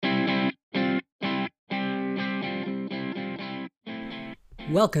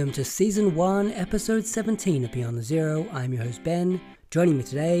Welcome to Season 1, Episode 17 of Beyond the Zero. I'm your host Ben. Joining me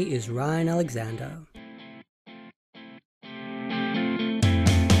today is Ryan Alexander.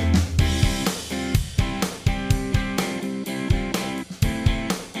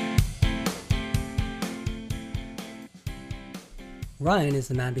 Ryan is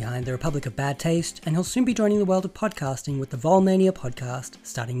the man behind The Republic of Bad Taste, and he'll soon be joining the world of podcasting with the Volmania podcast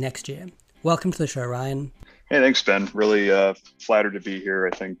starting next year. Welcome to the show, Ryan. Hey, thanks, Ben. Really flattered to be here.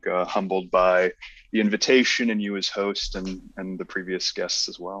 I think humbled by the invitation and you as host and the previous guests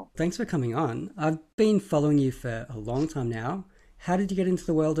as well. Thanks for coming on. I've been following you for a long time now. How did you get into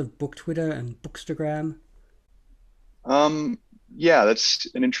the world of book Twitter and Bookstagram? Yeah, that's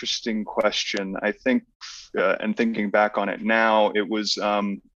an interesting question. I think, and thinking back on it now, it was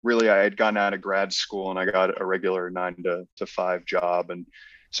really, I had gotten out of grad school and I got a regular 9 to 5 job, and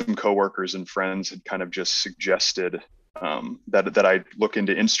some coworkers and friends had kind of just suggested that I look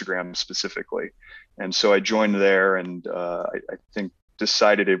into Instagram specifically. And so I joined there, and I think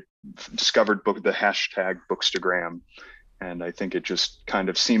discovered the hashtag Bookstagram. And I think it just kind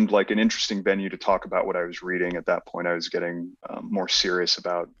of seemed like an interesting venue to talk about what I was reading. At that point, I was getting more serious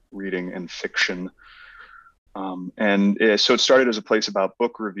about reading and fiction. So it started as a place about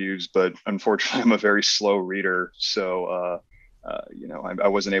book reviews, but unfortunately, I'm a very slow reader. So I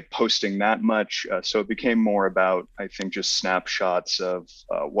wasn't posting that much. So it became more about, I think, just snapshots of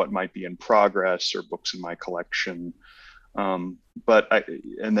what might be in progress or books in my collection. And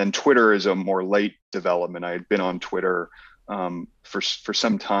then Twitter is a more late development. I had been on Twitter for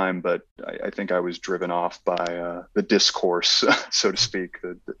some time, but I think I was driven off by the discourse, so to speak,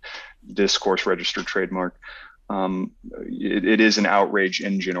 the discourse registered trademark. It is an outrage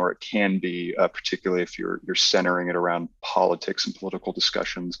engine, or it can be, particularly if you're centering it around politics and political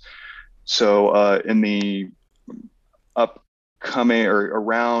discussions. So in the upcoming, or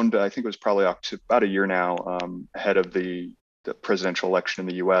around, I think it was probably about a year now, ahead of the presidential election in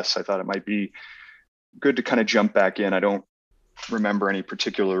the US, I thought it might be good to kind of jump back in. I don't remember any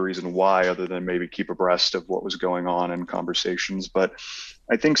particular reason why, other than maybe keep abreast of what was going on in conversations. But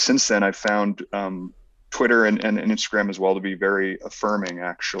I think since then I've found Twitter and Instagram as well to be very affirming,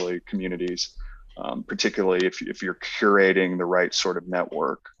 actually, communities, particularly if you're curating the right sort of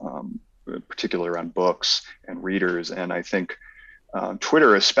network, particularly around books and readers. And I think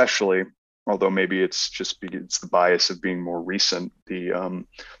Twitter especially, although maybe it's the bias of being more recent, the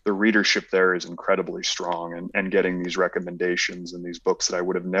readership there is incredibly strong, and getting these recommendations and these books that I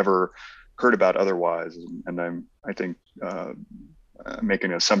would have never heard about otherwise. And I think making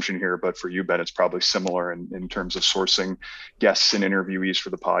an assumption here, but for you, Ben, it's probably similar in terms of sourcing guests and interviewees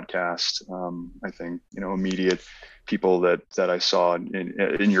for the podcast. I think, immediate people that I saw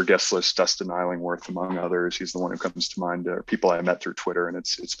in your guest list, Dustin Eilingworth, among others. He's the one who comes to mind, or people I met through Twitter, and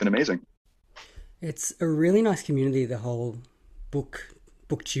it's been amazing. It's a really nice community, the whole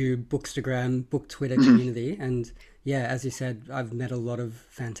BookTube, Bookstagram, Book Twitter community. And yeah, as you said, I've met a lot of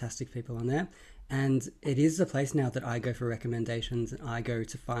fantastic people on there. And it is a place now that I go for recommendations, and I go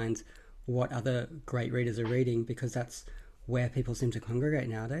to find what other great readers are reading, because that's where people seem to congregate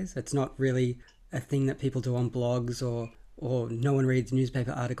nowadays. It's not really a thing that people do on blogs, or no one reads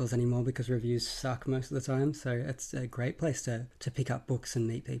newspaper articles anymore because reviews suck most of the time. So it's a great place to pick up books and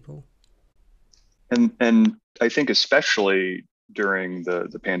meet people. And I think especially during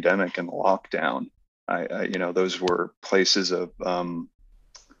the pandemic and the lockdown, I those were places of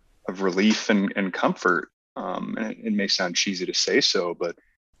relief and comfort. And it may sound cheesy to say so, but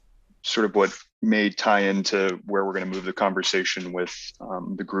sort of what may tie into where we're going to move the conversation with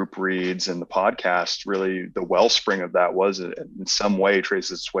the group reads and the podcast. Really, the wellspring of that was, in some way,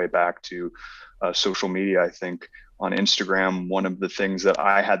 traces its way back to social media. I think on Instagram, one of the things that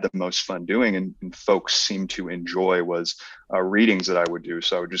I had the most fun doing, and folks seemed to enjoy, was readings that I would do.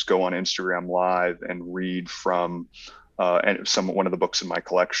 So I would just go on Instagram Live and read from one of the books in my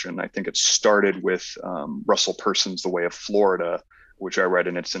collection. I think it started with Russell Person's The Way of Florida, which I read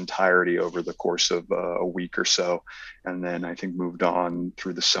in its entirety over the course of a week or so. And then I think moved on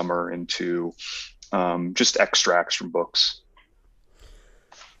through the summer into just extracts from books.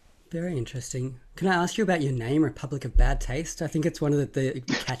 Very interesting. Can I ask you about your name, Republic of Bad Taste? I think it's one of the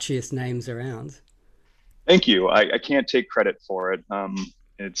catchiest names around. Thank you. I can't take credit for it.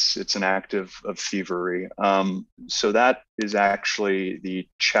 It's an act of thievery. So that is actually the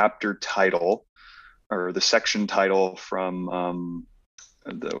chapter title, or the section title, from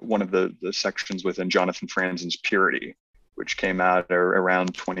one of the sections within Jonathan Franzen's Purity, which came out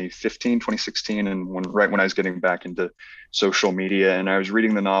around 2015, 2016, and right when I was getting back into social media. And I was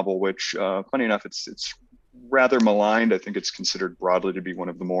reading the novel, which, funny enough, it's rather maligned. I think it's considered broadly to be one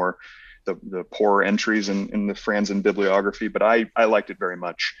of the more the poorer entries in the Franzen bibliography, but I liked it very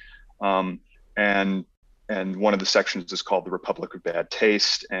much. Um, and and one of the sections is called The Republic of Bad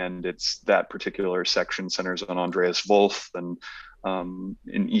Taste, and it's that particular section centers on Andreas Wolff and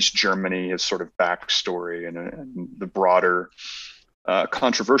in East Germany, his sort of backstory and the broader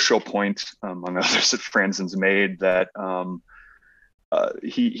controversial point, among others, that Franzen's made, that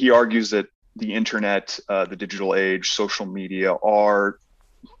he argues that the internet, the digital age, social media are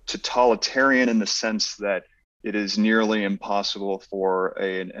totalitarian in the sense that it is nearly impossible for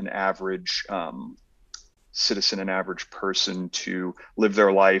an average citizen, an average person, to live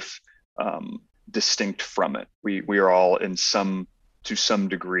their life distinct from it. We are all to some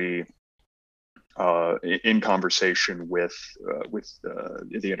degree in conversation with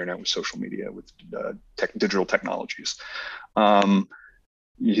the internet, with social media, with digital technologies.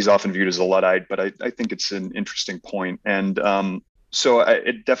 He's often viewed as a Luddite, but I think it's an interesting point. And so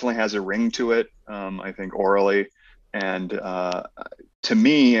it definitely has a ring to it, I think, orally. And to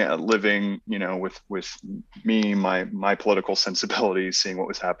me, living, with me, my political sensibilities, seeing what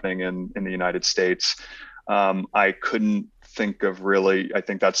was happening in the United States, I couldn't think of really. I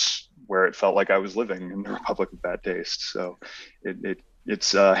think that's where it felt like I was living, in the Republic of Bad Taste. So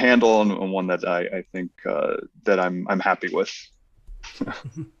it's a handle, and one that I think that I'm happy with.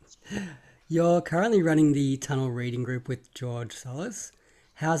 You're currently running the Tunnel Reading Group with George Solis.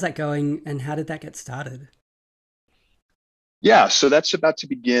 How's that going, and how did that get started? Yeah, so that's about to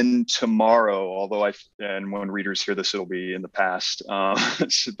begin tomorrow. Although and when readers hear this, it'll be in the past.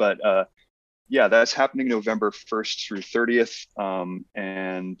 But yeah, that's happening November 1st through 30th.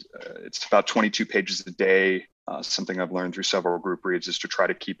 And it's about 22 pages a day. Something I've learned through several group reads is to try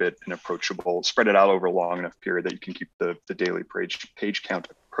to keep it an approachable, spread it out over a long enough period that you can keep the daily page count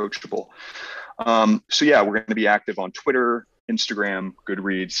approachable. So yeah, we're going to be active on Twitter, Instagram,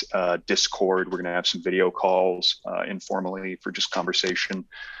 Goodreads, Discord. We're going to have some video calls informally for just conversation,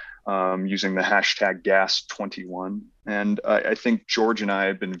 using the hashtag GAS21. And I think George and I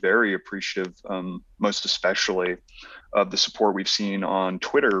have been very appreciative, most especially of the support we've seen on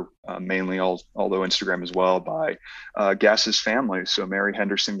Twitter, mainly, although Instagram as well, by Gass's family. So Mary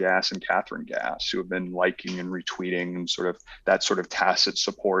Henderson Gass and Catherine Gass, who have been liking and retweeting, and sort of that sort of tacit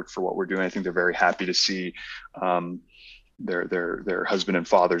support for what we're doing. I think they're very happy to see their husband and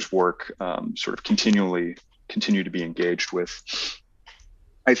father's work sort of continue to be engaged with.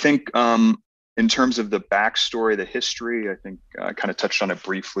 I think in terms of the backstory, the history, I think I kind of touched on it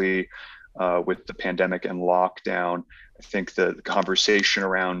briefly with the pandemic and lockdown. I think the conversation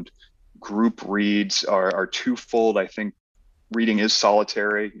around group reads are twofold. I think reading is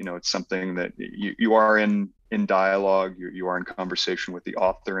solitary. It's something that you are in dialogue, you are in conversation with the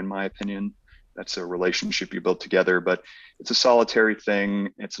author, in my opinion. That's a relationship you build together, but it's a solitary thing.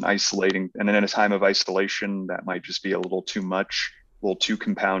 It's an isolating, and then in a time of isolation, that might just be a little too much, a little too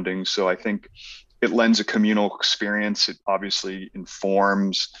compounding. So I think it lends a communal experience. It obviously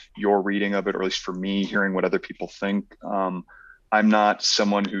informs your reading of it, or at least for me, hearing what other people think. I'm not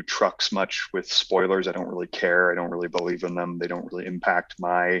someone who trucks much with spoilers. I don't really care. I don't really believe in them. They don't really impact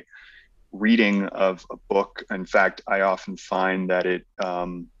my reading of a book. In fact, I often find that it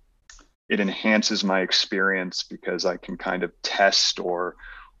enhances my experience, because I can kind of test or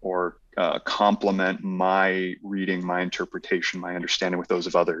complement my reading, my interpretation, my understanding with those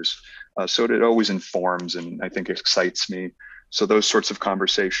of others. So it always informs, and I think excites me. So those sorts of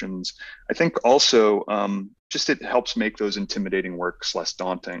conversations, I think also just it helps make those intimidating works less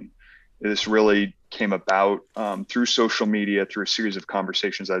daunting. This really came about through social media, through a series of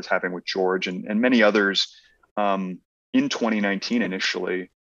conversations I was having with George and many others in 2019 initially,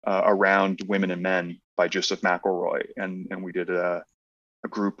 around Women and Men by Joseph McElroy. And we did a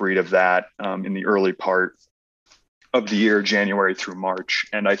group read of that in the early part of the year, January through March.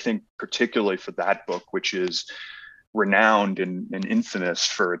 And I think particularly for that book, which is renowned and infamous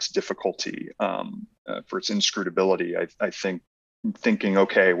for its difficulty, for its inscrutability, I think thinking,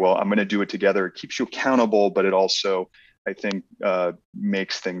 okay, well, I'm going to do it together. It keeps you accountable, but it also, I think,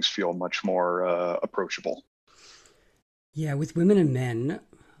 makes things feel much more approachable. Yeah, with Women and Men,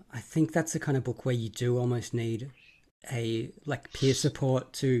 I think that's the kind of book where you do almost need a like peer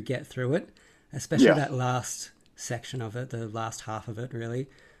support to get through it, especially Yeah. that last section of it, the last half of it, really.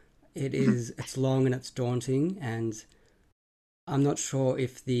 Mhm. It's long and it's daunting, and I'm not sure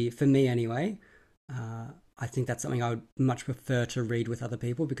if for me anyway, I think that's something I would much prefer to read with other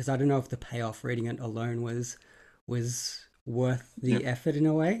people, because I don't know if the payoff reading it alone was worth Yeah. the effort in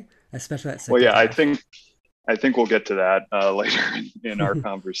a way, especially that Well, second yeah, I half. think I think we'll get to that later in our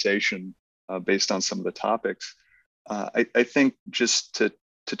conversation. based on some of the topics. I think just to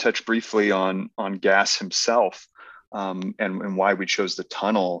touch briefly on Gass himself, and why we chose the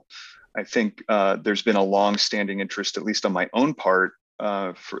tunnel. I think there's been a long-standing interest, at least on my own part,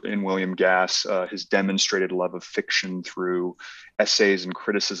 in William Gass, his demonstrated love of fiction through essays and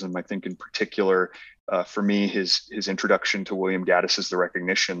criticism. I think in particular, for me, his introduction to William Gaddis's The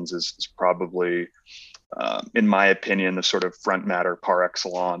Recognitions is probably, in my opinion, the sort of front matter par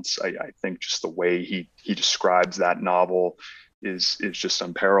excellence. I think just the way he describes that novel is just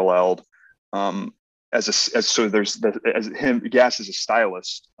unparalleled. So there's as him, Gass is a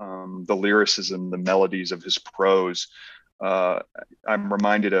stylist. The lyricism, the melodies of his prose. I'm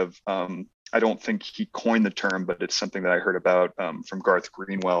reminded of. I don't think he coined the term, but it's something that I heard about from Garth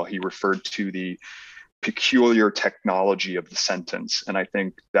Greenwell. He referred to the peculiar technology of the sentence, and I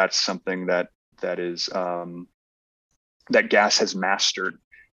think that's something that is that Gass has mastered,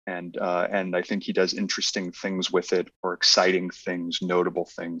 and I think he does interesting things with it, or exciting things, notable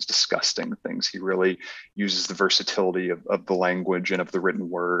things, disgusting things. He really uses the versatility of the language and of the written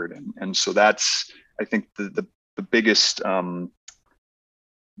word, and so that's, I think, the biggest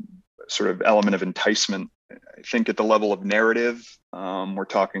sort of element of enticement. I think at the level of narrative, we're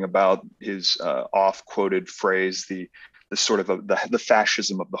talking about his oft-quoted phrase, the sort of the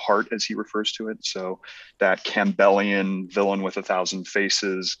fascism of the heart, as he refers to it. So that Campbellian villain with a thousand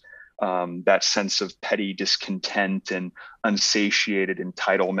faces, that sense of petty discontent and unsatiated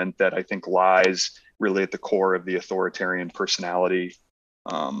entitlement that I think lies really at the core of the authoritarian personality.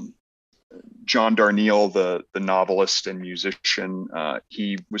 John Darnielle, the novelist and musician,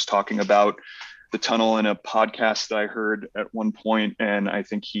 he was talking about the tunnel in a podcast that I heard at one point, and I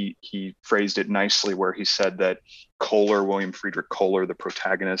think he phrased it nicely, where he said that Kohler, William Friedrich Kohler, the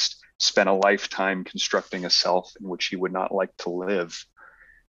protagonist, spent a lifetime constructing a self in which he would not like to live.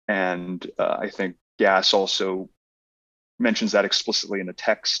 And I think Gass also mentions that explicitly in the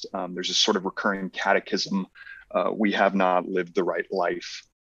text. There's a sort of recurring catechism: we have not lived the right life.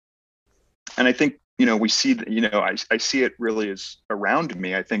 And I think, we see that, I see it really as around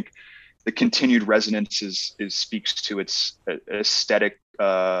me. I think the continued resonance is speaks to its aesthetic.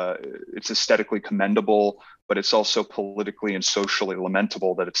 It's aesthetically commendable, but it's also politically and socially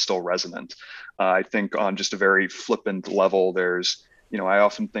lamentable that it's still resonant. I think on just a very flippant level, there's, I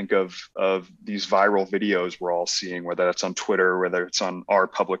often think of these viral videos we're all seeing, whether that's on Twitter, whether it's on our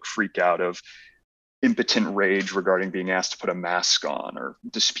public freak out of impotent rage regarding being asked to put a mask on, or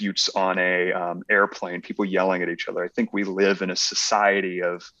disputes on a airplane, people yelling at each other. I think we live in a society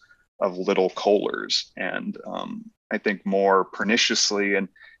of little Kohlers, and I think more perniciously and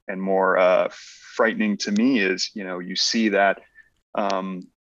more frightening to me is, you see that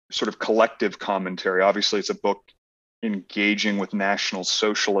sort of collective commentary. Obviously, it's a book engaging with National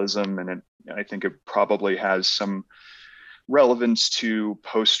Socialism, and I think it probably has some relevance to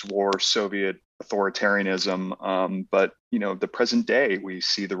post-war Soviet authoritarianism. But the present day, we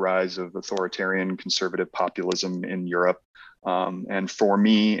see the rise of authoritarian conservative populism in Europe. And for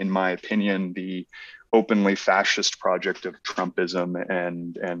me, in my opinion, the openly fascist project of Trumpism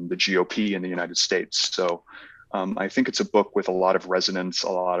and the GOP in the United States. So I think it's a book with a lot of resonance, a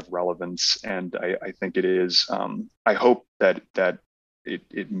lot of relevance, and I think it is. I hope that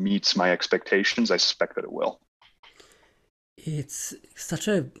it meets my expectations. I suspect that it will. It's such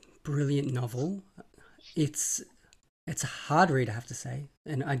a brilliant novel. It's a hard read, I have to say,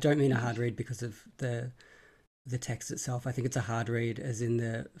 and I don't mean a hard read because of the text itself. I think it's a hard read as in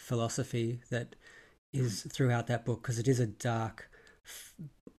the philosophy that is throughout that book, because it is a dark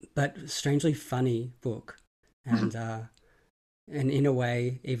but strangely funny book, and in a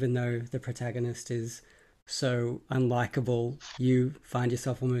way, even though the protagonist is so unlikable, you find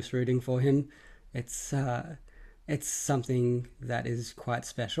yourself almost rooting for him. It's something that is quite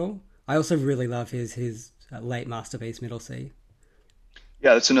special. I also really love his late masterpiece, Middle Sea.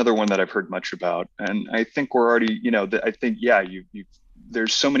 Yeah, that's another one that I've heard much about, and I think we're already, I think, yeah, you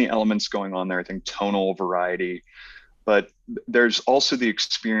there's so many elements going on there. I think tonal variety, but there's also the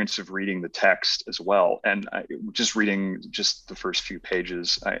experience of reading the text as well. And just reading just the first few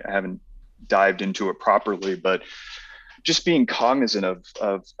pages, I haven't dived into it properly, but just being cognizant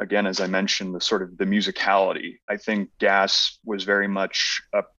of again, as I mentioned, the sort of the musicality. I think Gass was very much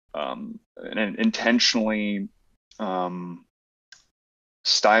intentionally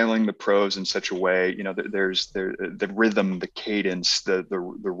styling the prose in such a way, there's the rhythm, the cadence, the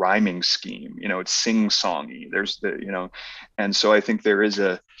rhyming scheme, it's sing-songy. There's and so I think there is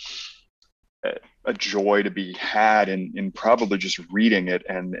a joy to be had in probably just reading it,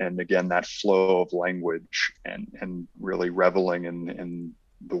 and again, that flow of language and really reveling in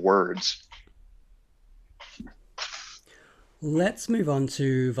the words. Let's move on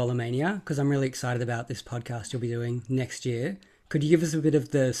to Volumania because I'm really excited about this podcast you'll be doing next year. Could you give us a bit of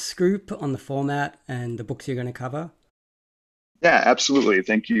the scoop on the format and the books you're going to cover? Yeah, absolutely.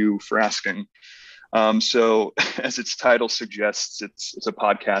 Thank you for asking. So, as its title suggests, it's a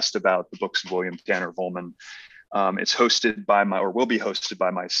podcast about the books of William Tanner Vollmann. It's hosted by or will be hosted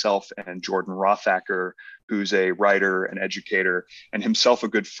by myself and Jordan Rothacker, who's a writer and educator, and himself a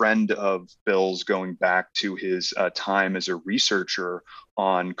good friend of Bill's, going back to his time as a researcher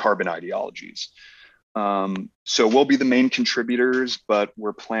on carbon ideologies. So we'll be the main contributors, but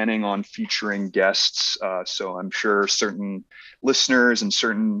we're planning on featuring guests. So I'm sure certain listeners and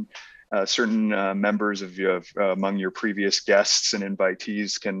certain members of among your previous guests and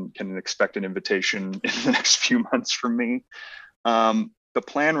invitees can expect an invitation in the next few months from me. The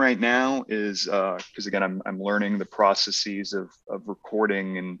plan right now is because again I'm learning the processes of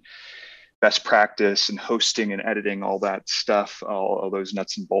recording and best practice and hosting and editing, all that stuff, all those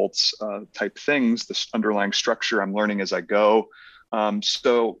nuts and bolts type things. This underlying structure I'm learning as I go.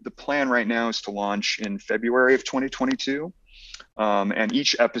 So the plan right now is to launch in February of 2022. And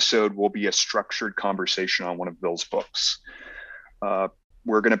each episode will be a structured conversation on one of Bill's books. We're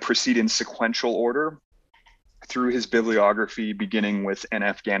going to proceed in sequential order through his bibliography, beginning with An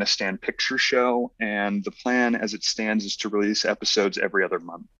Afghanistan Picture Show. And the plan as it stands is to release episodes every other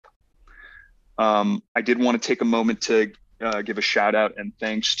month. I did want to take a moment to give a shout out and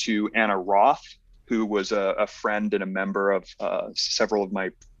thanks to Anna Roth, who was a friend and a member of several of my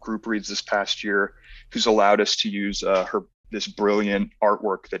group reads this past year, who's allowed us to use this brilliant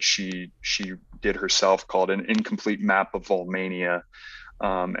artwork that she did herself called An Incomplete Map of Volmania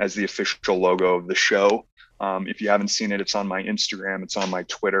as the official logo of the show. If you haven't seen it, it's on my Instagram, it's on my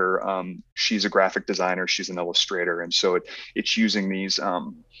Twitter. She's a graphic designer, she's an illustrator, and so it's using these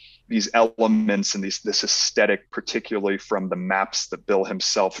elements and this aesthetic, particularly from the maps that Bill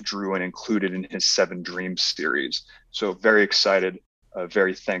himself drew and included in his Seven Dreams series. So very excited,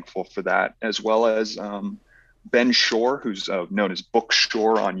 very thankful for that, as well as Ben Shore, who's known as Book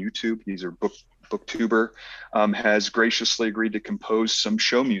Shore on YouTube. He's our booktuber, has graciously agreed to compose some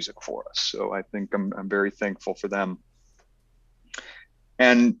show music for us. So I think I'm very thankful for them.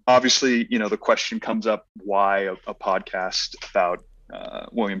 And obviously, the question comes up, why a podcast about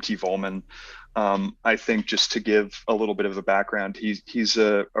William T. Vollmann? I think just to give a little bit of a background, he's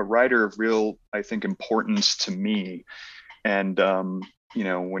a writer of real, I think, importance to me. And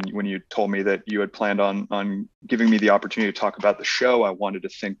when you told me that you had planned on giving me the opportunity to talk about the show, I wanted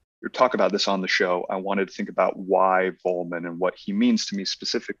to talk about this on the show. I wanted to think about why Vollmann and what he means to me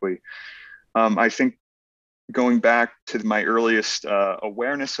specifically. I think going back to my earliest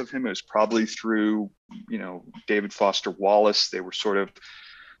awareness of him, it was probably through, David Foster Wallace. They were sort of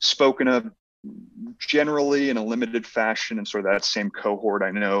spoken of generally in a limited fashion and sort of that same cohort. I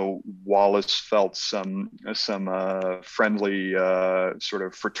know Wallace felt some friendly sort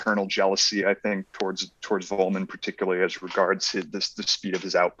of fraternal jealousy, I think, towards Vollmann, particularly as regards the speed of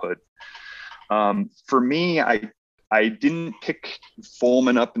his output. For me, I didn't pick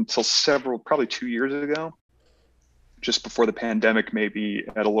Vollmann up until probably 2 years ago, just before the pandemic, maybe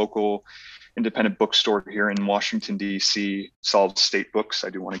at a local independent bookstore here in Washington, D.C., Solid State Books. I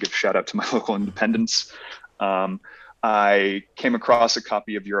do want to give a shout out to my local independents. I came across a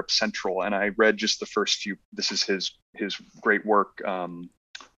copy of Europe Central, and I read just the first few. This is his great work and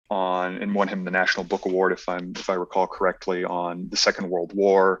won him the National Book Award, if I recall correctly, on the Second World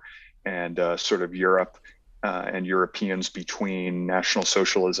War and sort of Europe and Europeans between National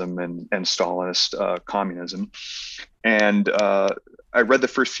Socialism and Stalinist communism. And I read the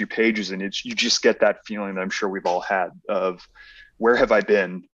first few pages, and you just get that feeling that I'm sure we've all had of, where have I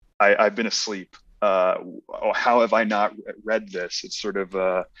been? I've been asleep. How have I not read this? It's sort of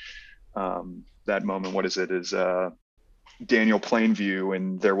that moment. What is it? Is Daniel Plainview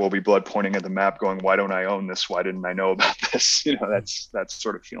and There Will Be Blood pointing at the map, going, "Why don't I own this? Why didn't I know about this?" That's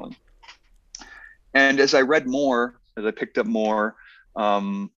sort of feeling. And as I read more, as I picked up more,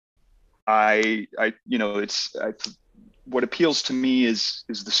 what appeals to me is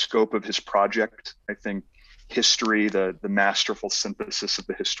the scope of his project. I think history, the masterful synthesis of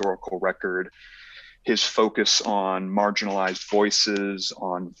the historical record, his focus on marginalized voices,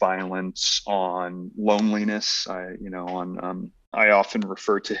 on violence, on loneliness. I often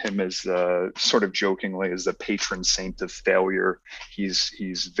refer to him as sort of jokingly as the patron saint of failure.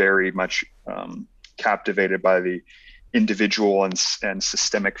 He's very much captivated by the individual and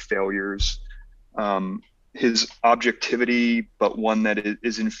systemic failures. His objectivity, but one that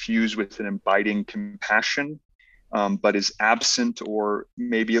is infused with an abiding compassion, but is absent or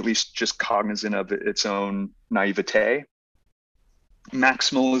maybe at least just cognizant of its own naivete.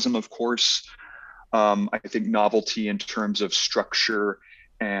 Maximalism, of course. I think novelty in terms of structure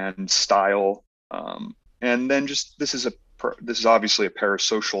and style. And then just this is obviously a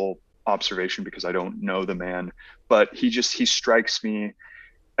parasocial observation because I don't know the man, but he strikes me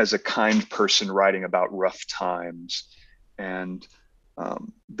as a kind person writing about rough times. And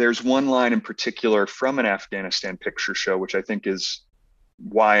there's one line in particular from an Afghanistan picture show, which I think is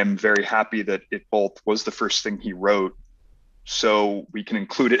why I'm very happy that it both was the first thing he wrote, so we can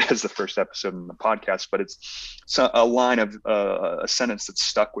include it as the first episode in the podcast. But it's a line of a sentence that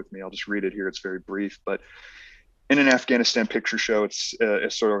stuck with me. I'll just read it here. It's very brief, but in an Afghanistan picture show, it's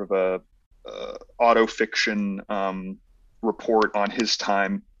a sort of a auto fiction report on his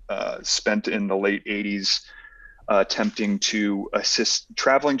time spent in the late 80s attempting to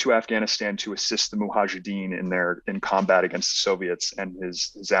traveling to Afghanistan to assist the Mujahideen in combat against the Soviets, and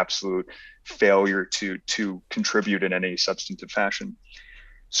his absolute failure to contribute in any substantive fashion.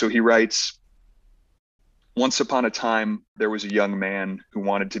 So he writes, "Once upon a time, there was a young man who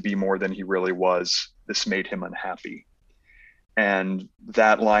wanted to be more than he really was. This made him unhappy." And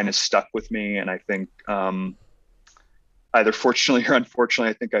that line has stuck with me. And I think either fortunately or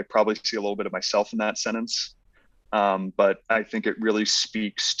unfortunately, I think I probably see a little bit of myself in that sentence. But I think it really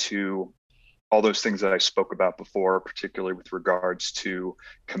speaks to all those things that I spoke about before, particularly with regards to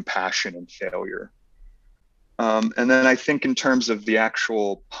compassion and failure. And then I think in terms of the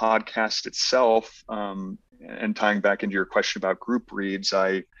actual podcast itself, and tying back into your question about group reads,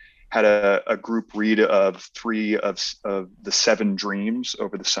 I had a group read of 3 of the 7 dreams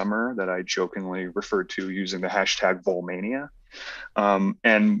over the summer that I jokingly referred to using the hashtag Volmania.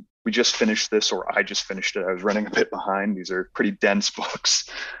 And we just finished this, or I just finished it. I was running a bit behind. These are pretty dense books.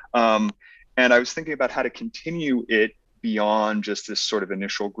 And I was thinking about how to continue it beyond just this sort of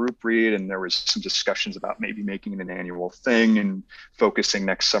initial group read. And there was some discussions about maybe making it an annual thing and focusing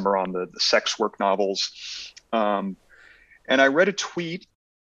next summer on the sex work novels. And I read a tweet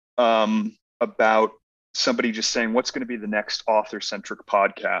about somebody just saying, what's going to be the next author-centric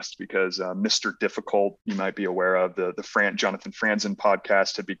podcast? Because Mr. Difficult, you might be aware of, the Jonathan Franzen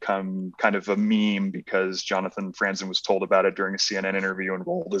podcast had become kind of a meme because Jonathan Franzen was told about it during a CNN interview and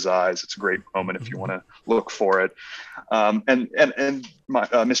rolled his eyes. It's a great moment if you want to look for it. And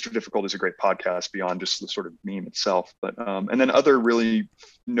Mr. Difficult is a great podcast beyond just the sort of meme itself. But and then other really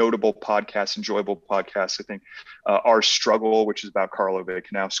notable podcasts, enjoyable podcasts, I think Our Struggle, which is about Karl Ove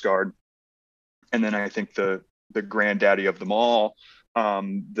Knausgaard. And then I think the granddaddy of them all,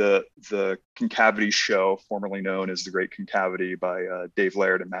 the Concavity Show, formerly known as The Great Concavity, by Dave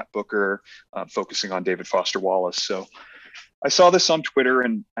Laird and Matt Booker, focusing on David Foster Wallace. So I saw this on Twitter,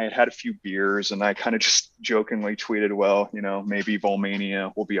 and I had a few beers, and I kind of just jokingly tweeted, well, maybe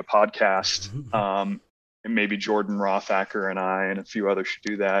Volmania will be a podcast, and maybe Jordan Rothacker and I and a few others should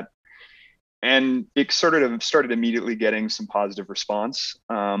do that. And it sort of started immediately getting some positive response.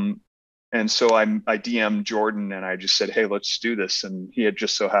 And so I DM'd Jordan and I just said, hey, let's do this. And he had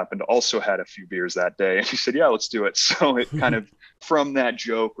just so happened to also had a few beers that day. And he said, yeah, let's do it. So it kind of, from that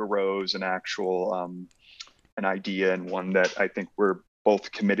joke arose an actual, an idea, and one that I think we're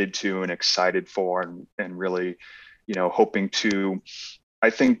both committed to and excited for, and really, hoping to,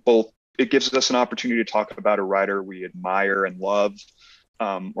 I think both, it gives us an opportunity to talk about a writer we admire and love,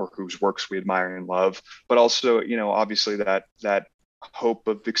 or whose works we admire and love, but also, obviously that hope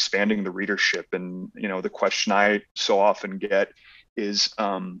of expanding the readership. And the question I so often get is,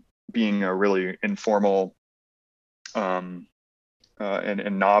 being a really informal and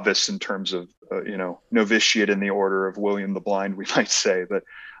novice in terms of novitiate in the order of William the Blind, we might say, but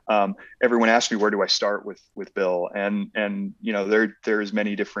everyone asks me, where do I start with Bill? And there's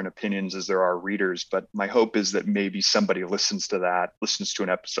many different opinions as there are readers, but my hope is that maybe somebody listens to an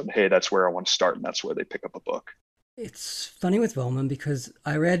episode, hey, that's where I want to start, and that's where they pick up a book. It's funny with Wellman because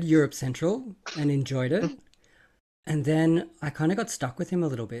I read Europe Central and enjoyed it. And then I kind of got stuck with him a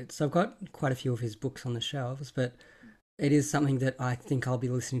little bit. So I've got quite a few of his books on the shelves, but it is something that I think I'll be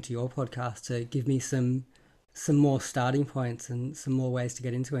listening to your podcast to give me some more starting points and some more ways to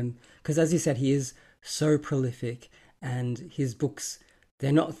get into him. Because as you said, he is so prolific, and his books,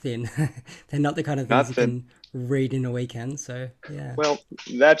 they're not thin. They're not the kind of things you can read in a weekend. So yeah. Well,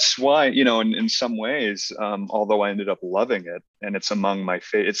 that's why, in some ways, although I ended up loving it, and it's among my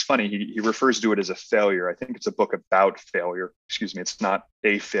favorite. It's funny, he refers to it as a failure. I think it's a book about failure. Excuse me, it's not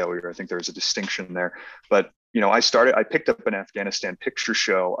a failure. I think there's a distinction there. But I picked up an Afghanistan picture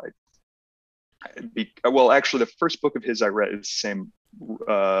show. Actually, the first book of his I read, is the same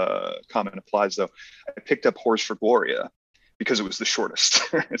comment applies though. I picked up Horse for Gloria, because it was the shortest.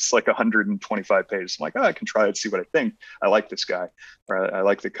 It's like 125 pages. I'm like, oh, I can try it, see what I think. I like this guy, or I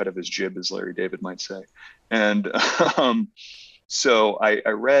like the cut of his jib, as Larry David might say. And so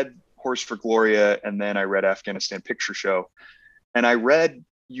I read Horse for Gloria, and then I read Afghanistan Picture Show, and I read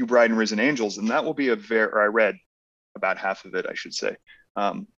You Bride and Risen Angels, and that will be or I read about half of it, I should say.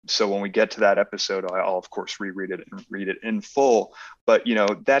 So when we get to that episode, I'll of course reread it and read it in full. But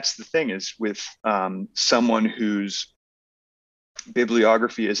that's the thing, is with someone whose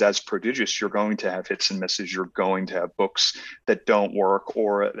bibliography is as prodigious, you're going to have hits and misses. You're going to have books that don't work,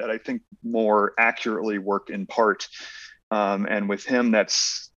 or that I think more accurately work in part. And with him, that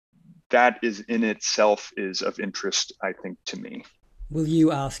is in itself is of interest, I think, to me. Will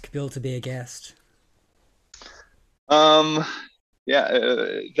you ask Bill to be a guest? Yeah,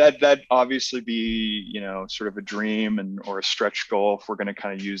 that obviously be sort of a dream or a stretch goal if we're going to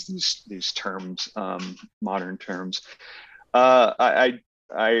kind of use these terms, modern terms. That'll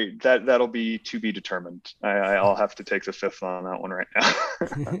be to be determined. I'll have to take the fifth on that one right now.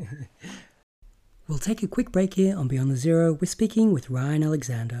 We'll take a quick break here on Beyond the Zero. We're speaking with Ryan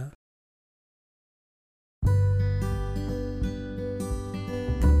Alexander.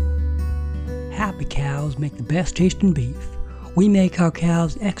 Happy cows make the best tasting beef. We make our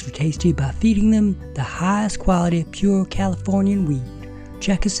cows extra tasty by feeding them the highest quality pure Californian weed.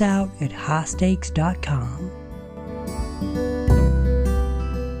 Check us out at highstakes.com.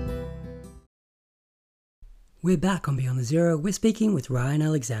 We're back on Beyond the Zero. We're speaking with Ryan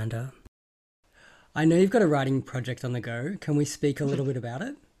Alexander. I know you've got a writing project on the go. Can we speak a little bit about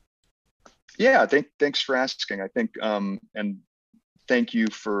it? Yeah, thanks for asking. I think, and thank you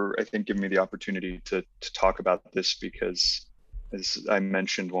for, I think, giving me the opportunity to talk about this, because as I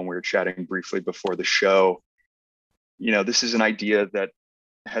mentioned when we were chatting briefly before the show, this is an idea that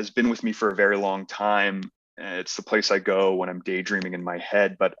has been with me for a very long time. It's the place I go when I'm daydreaming in my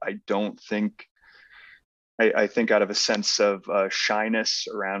head, but I don't think, I think out of a sense of shyness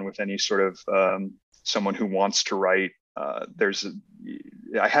around with any sort of someone who wants to write, I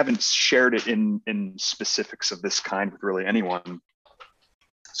haven't shared it in specifics of this kind with really anyone.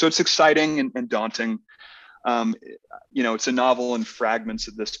 So it's exciting and daunting. It's a novel in fragments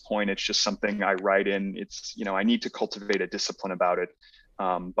at this point. It's just something I write in. It's, I need to cultivate a discipline about it.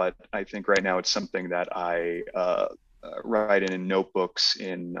 But I think right now it's something that I write in notebooks,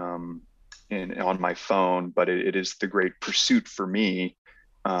 on my phone, but it is the great pursuit for me,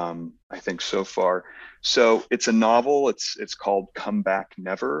 I think, so far. So it's a novel. It's called Come Back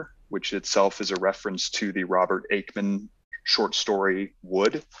Never, which itself is a reference to the Robert Aickman short story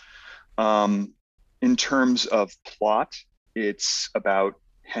Wood. In terms of plot, it's about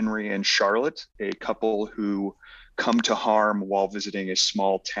Henry and Charlotte, a couple who come to harm while visiting a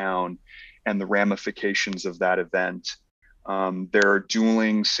small town, and the ramifications of that event. There are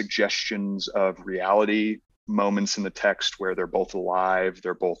dueling suggestions of reality, moments in the text where they're both alive,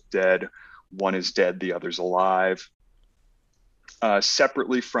 they're both dead. One is dead, the other's alive.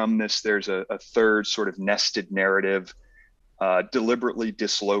 Separately from this, there's a third sort of nested narrative, deliberately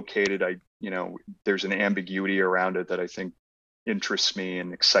dislocated. There's an ambiguity around it that I think interests me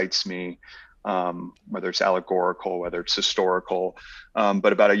and excites me, whether it's allegorical, whether it's historical,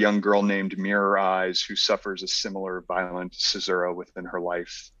 but about a young girl named Mirror Eyes who suffers a similar violent caesura within her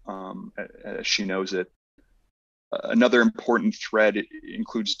life, as she knows it. Another important thread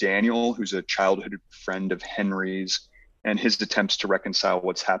includes Daniel, who's a childhood friend of Henry's, and his attempts to reconcile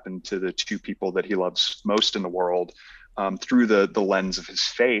what's happened to the two people that he loves most in the world, through the lens of his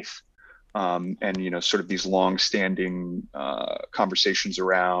faith. And sort of these long-standing conversations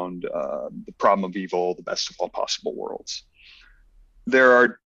around the problem of evil, the best of all possible worlds. There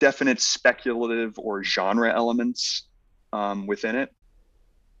are definite speculative or genre elements within it.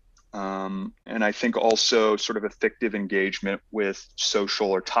 And I think also sort of a fictive engagement with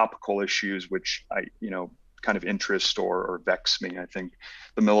social or topical issues, which I kind of interest or vex me. I think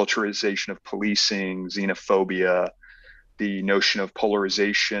the militarization of policing, xenophobia, the notion of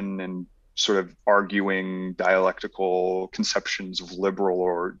polarization, and sort of arguing dialectical conceptions of liberal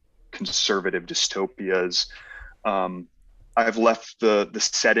or conservative dystopias. I've left the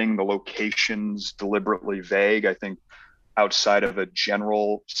setting, the locations deliberately vague. I think outside of a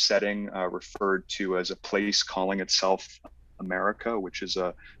general setting referred to as a place calling itself America, which is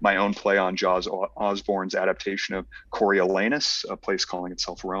my own play on Jaws Osborne's adaptation of Coriolanus, a place calling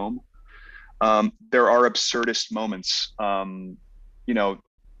itself Rome. There are absurdist moments,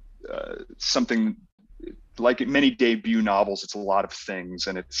 something like many debut novels, it's a lot of things,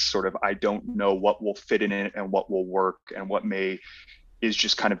 and it's sort of, I don't know what will fit in it and what will work, and what is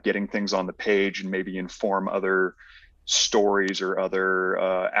just kind of getting things on the page and maybe inform other stories or other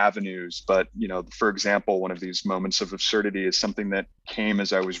avenues. But for example, one of these moments of absurdity is something that came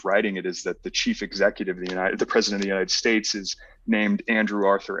as I was writing it, is that the chief executive of the president of the United States is named Andrew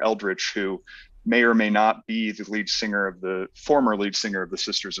Arthur Eldritch, who may or may not be the former lead singer of the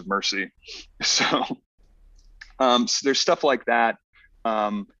Sisters of Mercy. So, so there's stuff like that.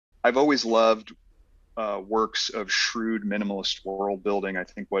 I've always loved works of shrewd minimalist world building. I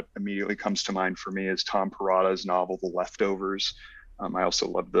think what immediately comes to mind for me is Tom Perrotta's novel, The Leftovers. I also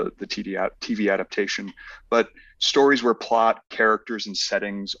love the TV adaptation, but stories where plot, characters, and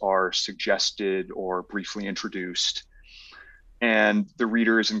settings are suggested or briefly introduced, and the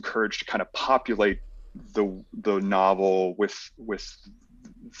reader is encouraged to kind of populate the novel with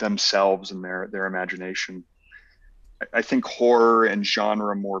themselves and their imagination. I think horror and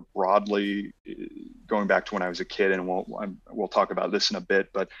genre more broadly, going back to when I was a kid, and we'll talk about this in a bit,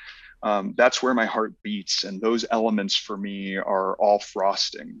 but that's where my heart beats. And those elements for me are all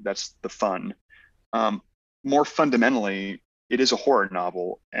frosting. That's the fun. More fundamentally, it is a horror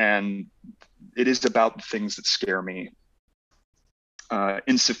novel, and it is about the things that scare me.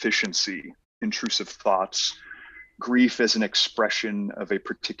 Insufficiency, intrusive thoughts, grief as an expression of a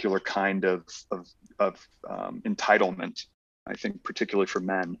particular kind of entitlement, I think, particularly for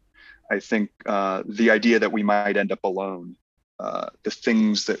men. I think the idea that we might end up alone, the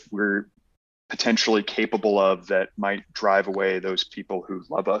things that we're potentially capable of that might drive away those people who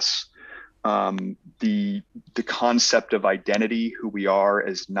love us, the concept of identity, who we are,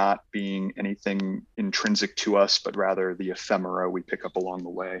 as not being anything intrinsic to us, but rather the ephemera we pick up along the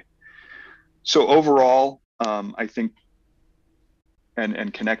way. So overall, I think,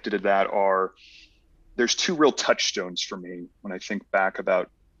 and connected to that there's two real touchstones for me when I think back about,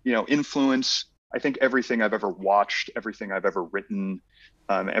 influence. I think everything I've ever watched, everything I've ever written,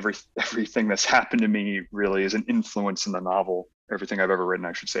 everything that's happened to me really is an influence in the novel. Everything I've ever written,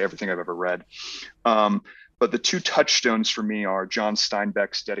 I should say, everything I've ever read. But the two touchstones for me are John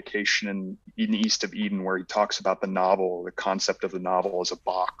Steinbeck's dedication in Eden East of Eden, where he talks about the novel, the concept of the novel as a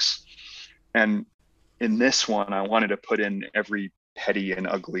box. And in this one, I wanted to put in every petty and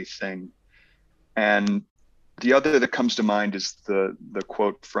ugly thing. And the other that comes to mind is the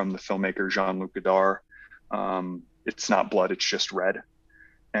quote from the filmmaker Jean-Luc Godard. It's not blood, it's just red.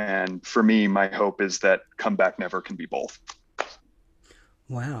 And for me, my hope is that Comeback Never can be both.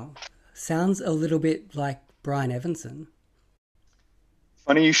 Wow. Sounds a little bit like Brian Evanson.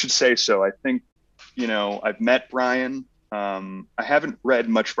 Funny you should say so. I think, I've met Brian. I haven't read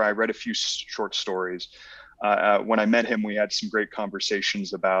much, but I read a few short stories. When I met him, we had some great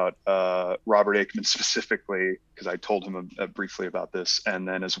conversations about Robert Aikman specifically, because I told him briefly about this, and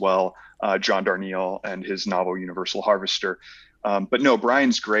then as well, John Darnielle and his novel Universal Harvester. But no,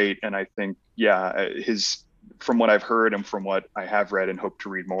 Brian's great, and I think, from what I've heard and from what I have read and hope to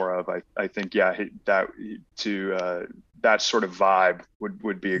read more of, I think, that sort of vibe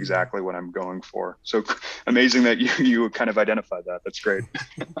would be exactly what I'm going for. So amazing that you kind of identified that. That's great.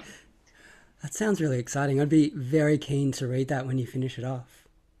 That sounds really exciting. I'd be very keen to read that when you finish it off.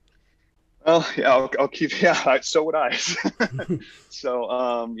 Well, yeah, I'll keep. Yeah, so would I. So,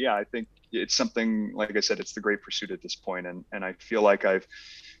 I think it's something. Like I said, it's the great pursuit at this point, and I feel like I've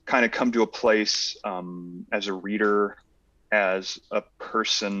kind of come to a place as a reader, as a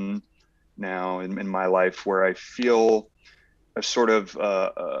person now in my life, where I feel a sort of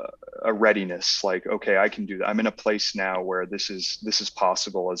a readiness, like, okay, I can do that. I'm in a place now where this is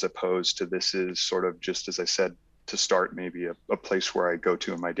possible, as opposed to this is sort of, just as I said to start, maybe a place where I go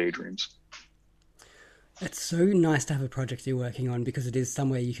to in my daydreams. It's so nice to have a project you're working on, because it is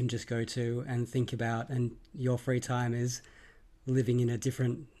somewhere you can just go to and think about, and your free time is living in a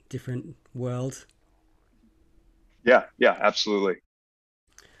different world. Yeah, absolutely.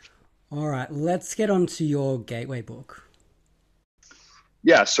 All right, let's get on to your gateway book.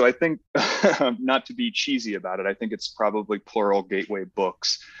 Yeah, so I think, not to be cheesy about it, I think it's probably plural gateway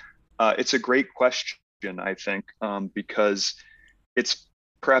books. It's a great question, I think, because it's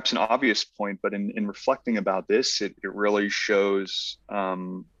perhaps an obvious point, but in reflecting about this, it really shows,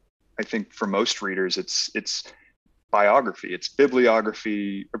 I think for most readers, it's biography, it's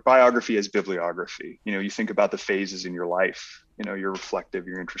bibliography, or biography as bibliography. You think about the phases in your life, you're reflective,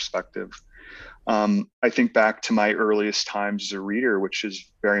 you're introspective. I think back to my earliest times as a reader, which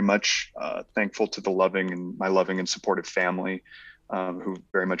is very much thankful to my loving and supportive family, who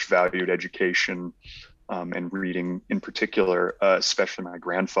very much valued education and reading in particular, especially my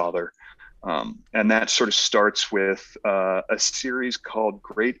grandfather. And that sort of starts with a series called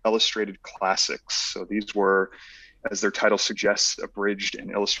Great Illustrated Classics. So these were, as their title suggests, abridged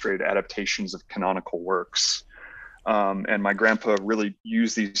and illustrated adaptations of canonical works. And my grandpa really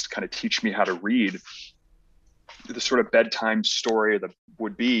used these to kind of teach me how to read. The sort of bedtime story that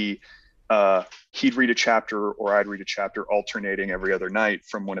would be, he'd read a chapter or I'd read a chapter alternating every other night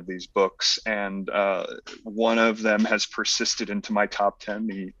from one of these books. And one of them has persisted into my top 10,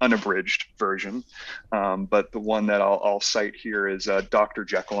 the unabridged version. But the one that I'll cite here is Dr.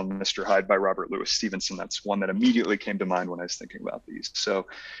 Jekyll and Mr. Hyde by Robert Louis Stevenson. That's one that immediately came to mind when I was thinking about these. So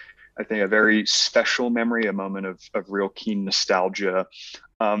I think a very special memory, a moment of real keen nostalgia.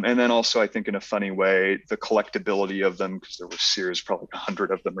 And then also, I think in a funny way, the collectability of them, because there were Sears, probably 100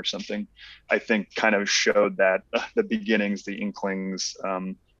 of them or something, I think kind of showed that the beginnings, the inklings,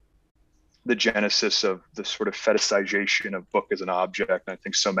 the genesis of the sort of fetishization of book as an object. And I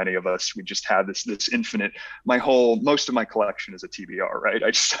think so many of us, we just have this infinite, most of my collection is a TBR, right?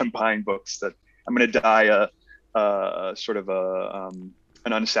 I'm buying books that I'm going to die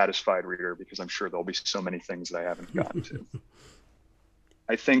an unsatisfied reader, because I'm sure there'll be so many things that I haven't gotten to.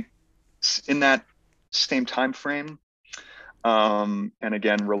 I think in that same time frame, and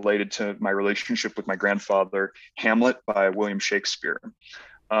again, related to my relationship with my grandfather, Hamlet by William Shakespeare.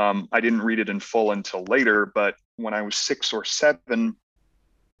 I didn't read it in full until later, but when I was 6 or 7,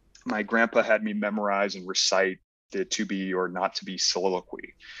 my grandpa had me memorize and recite the to be or not to be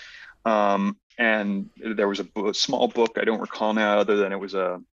soliloquy. And there was a small book, I don't recall now, other than it was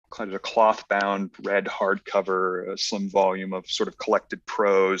a kind of a cloth-bound red hardcover, a slim volume of sort of collected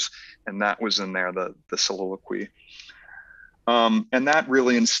prose, and that was in there, the soliloquy. And that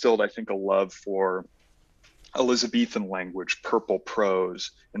really instilled, I think, a love for Elizabethan language, purple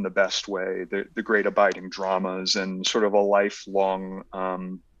prose in the best way, the great abiding dramas, and sort of a lifelong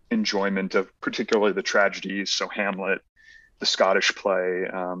enjoyment of particularly the tragedies. So Hamlet, the Scottish play,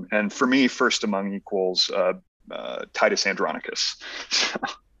 and for me, first among equals, Titus Andronicus.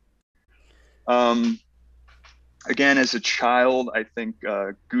 Again, as a child, I think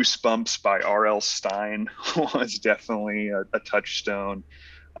Goosebumps by R.L. Stine was definitely a touchstone.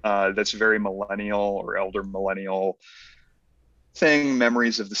 That's very millennial or elder millennial thing.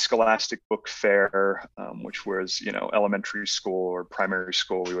 Memories of the Scholastic Book Fair, which was, elementary school or primary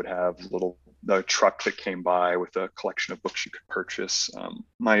school. We would have the truck that came by with a collection of books you could purchase.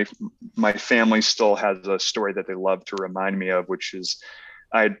 My family still has a story that they love to remind me of, which is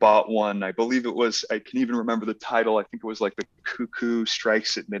I had bought one. I believe it was, I can even remember the title. I think it was like The Cuckoo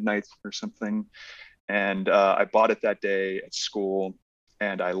Strikes at Midnight or something. And I bought it that day at school,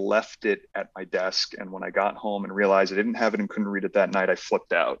 and I left it at my desk. And when I got home and realized I didn't have it and couldn't read it that night, I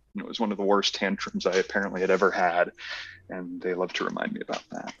flipped out. And it was one of the worst tantrums I apparently had ever had. And they love to remind me about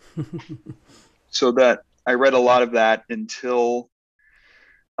that. So that I read a lot of that until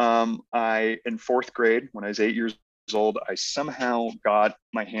in 4th grade, when I was 8 years old, I somehow got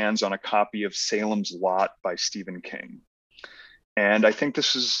my hands on a copy of Salem's Lot by Stephen King. And I think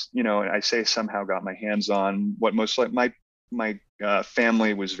this is, I say somehow got my hands on what most like my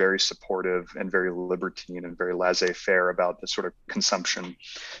family was very supportive and very libertine and very laissez-faire about the sort of consumption.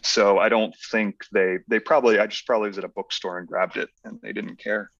 So I don't think I just probably was at a bookstore and grabbed it and they didn't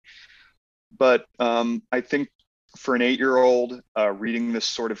care. But I think for an 8-year-old reading this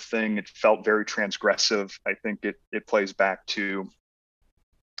sort of thing, it felt very transgressive. I think it plays back to,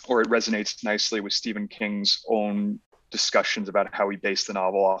 or it resonates nicely with Stephen King's own discussions about how he based the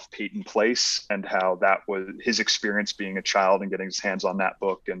novel off Peyton Place, and how that was his experience being a child and getting his hands on that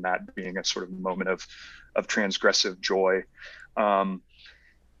book, and that being a sort of moment of transgressive joy.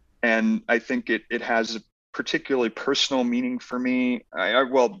 And I think it has a particularly personal meaning for me.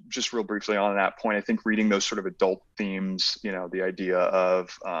 Well, just real briefly on that point, I think reading those sort of adult themes, the idea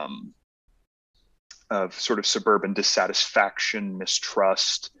of sort of suburban dissatisfaction,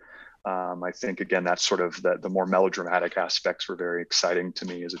 mistrust. I think, again, that's sort of the more melodramatic aspects were very exciting to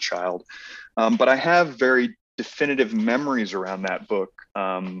me as a child. But I have very definitive memories around that book,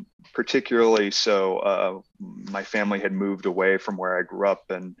 particularly so my family had moved away from where I grew up,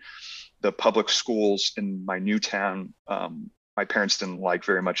 and the public schools in my new town, my parents didn't like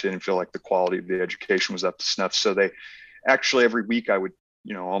very much. They didn't feel like the quality of the education was up to snuff. So they actually, every week I would,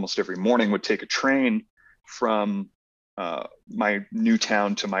 almost every morning would take a train from my new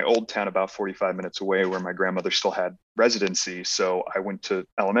town to my old town, about 45 minutes away, where my grandmother still had residency. So I went to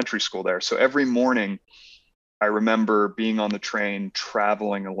elementary school there. So every morning I remember being on the train,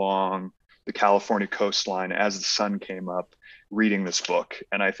 traveling along the California coastline as the sun came up, reading this book.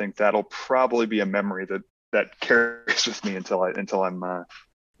 And I think that'll probably be a memory that carries with me until I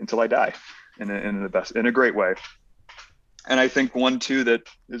die in a great way. And I think one too that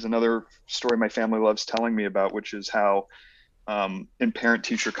is another story my family loves telling me about, which is how in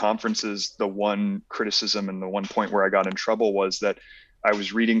parent-teacher conferences, the one criticism and the one point where I got in trouble was that I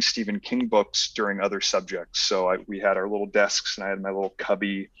was reading Stephen King books during other subjects. So we had our little desks, and I had my little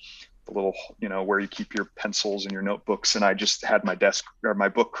cubby, the little, where you keep your pencils and your notebooks. And I just had my desk or my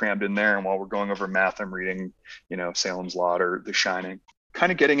book crammed in there. And while we're going over math, I'm reading, Salem's Lot or The Shining.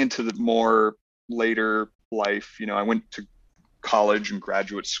 Kind of getting into the more later life, I went to college and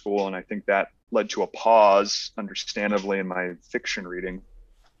graduate school, and I think that led to a pause, understandably, in my fiction reading.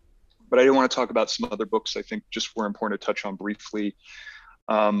 But I do want to talk about some other books I think just were important to touch on briefly.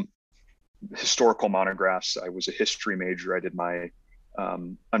 Um, Historical monographs. I was a history major. I did my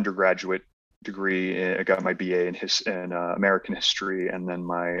undergraduate degree. I got my BA in American history, and then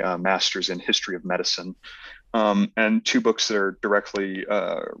my master's in history of medicine. And two books that are directly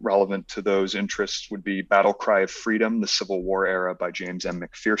relevant to those interests would be Battle Cry of Freedom, The Civil War Era by James M.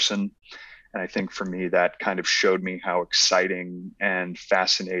 McPherson. And I think for me, that kind of showed me how exciting and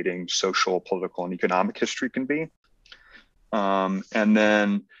fascinating social, political, and economic history can be. And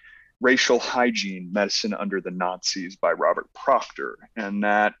then Racial Hygiene, Medicine Under the Nazis by Robert Proctor. And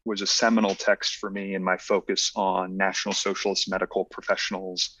that was a seminal text for me in my focus on National Socialist medical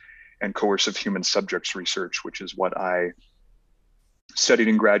professionals and coercive human subjects research, which is what I studied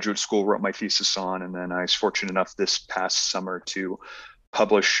in graduate school, wrote my thesis on. And then I was fortunate enough this past summer to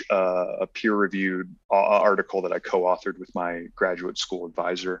publish a peer-reviewed article that I co-authored with my graduate school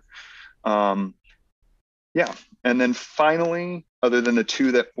advisor. Yeah. And then finally, other than the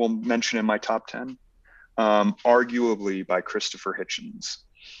two that we'll mention in my top 10, arguably by Christopher Hitchens.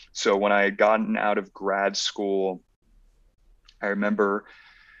 So when I had gotten out of grad school, I remember,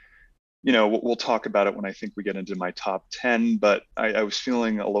 we'll talk about it when I think we get into my top 10, but I was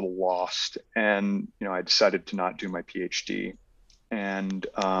feeling a little lost, and, I decided to not do my PhD. And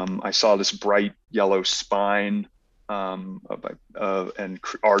I saw this bright yellow spine, and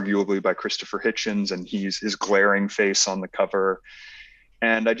arguably by Christopher Hitchens, and his glaring face on the cover.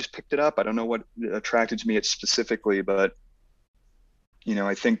 And I just picked it up. I don't know what attracted to me it specifically, but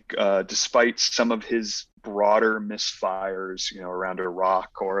I think despite some of his broader misfires, around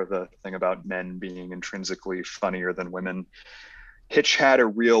Iraq or the thing about men being intrinsically funnier than women, Hitch had a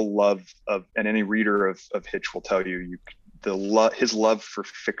real love of, and any reader of Hitch will tell you, his love for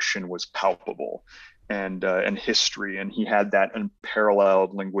fiction was palpable, and history, and he had that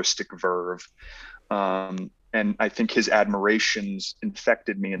unparalleled linguistic verve. And I think his admirations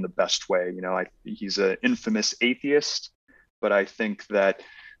infected me in the best way. He's an infamous atheist, but I think that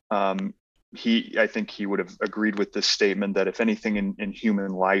I think he would have agreed with this statement that if anything in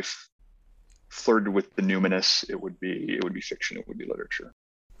human life flirted with the numinous, it would be fiction, it would be literature.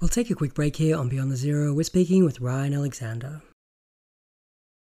 We'll take a quick break here on Beyond the Zero. We're speaking with Ryan Alexander.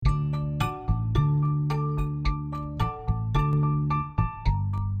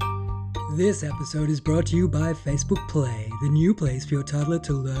 This episode is brought to you by Facebook Play, the new place for your toddler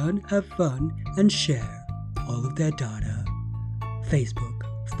to learn, have fun, and share all of their data. Facebook,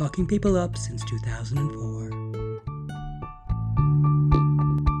 fucking people up since 2004.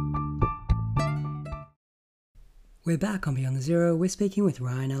 We're back on Beyond the Zero. We're speaking with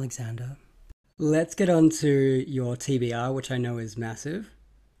Ryan Alexander. Let's get on to your TBR, which I know is massive.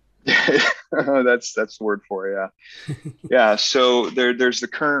 That's the word for it, yeah. Yeah, so there's the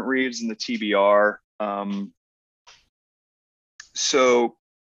current reads and the TBR. So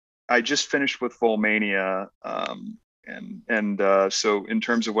I just finished with Volmania, and so in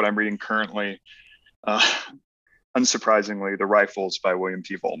terms of what I'm reading currently, unsurprisingly, The Rifles by William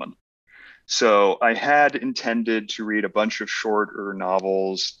T. Vollmann. So I had intended to read a bunch of shorter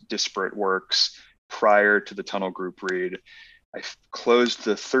novels, disparate works prior to the Tunnel Group read. I closed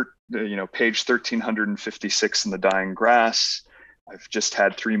the page 1356 in The Dying Grass. I've just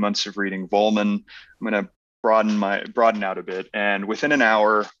had 3 months of reading Vollmann. I'm going to broaden out a bit. And within an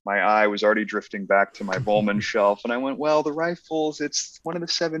hour, my eye was already drifting back to my Vollmann shelf. And I went, well, The Rifles, it's one of the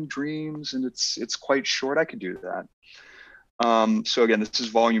 7 dreams, and it's quite short. I could do that. So again, this is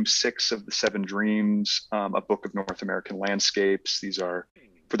volume 6 of the 7 Dreams, a book of North American landscapes. These are,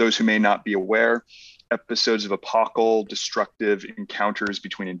 for those who may not be aware, episodes of apocal, destructive encounters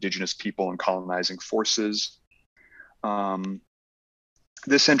between indigenous people and colonizing forces.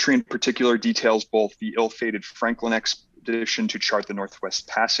 This entry in particular details both the ill-fated Franklin expedition to chart the Northwest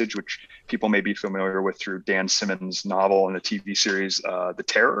Passage, which people may be familiar with through Dan Simmons' novel and the TV series The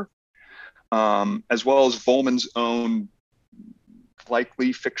Terror, as well as Vollmann's own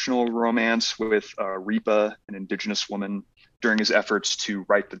likely fictional romance with Ripa, an indigenous woman, during his efforts to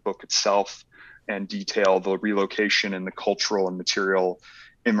write the book itself and detail the relocation and the cultural and material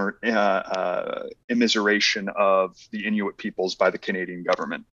immiseration of the Inuit peoples by the Canadian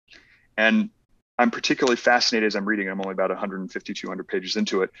government. And I'm particularly fascinated as I'm reading, I'm only about 150, 200 pages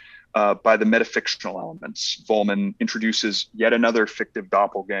into it, by the metafictional elements. Vollmann introduces yet another fictive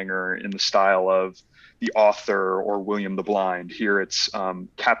doppelganger in the style of the author or William the Blind. Here it's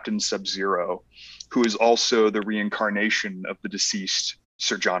Captain Sub-Zero, who is also the reincarnation of the deceased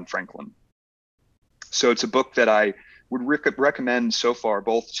Sir John Franklin. So it's a book that I would recommend so far,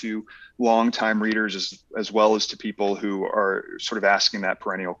 both to longtime readers as well as to people who are sort of asking that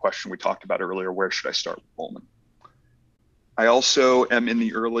perennial question we talked about earlier: where should I start with Vollmann? I also am in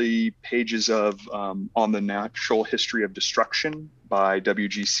the early pages of On the Natural History of Destruction by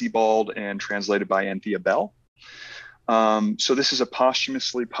W.G. Sebald and translated by Anthea Bell. So this is a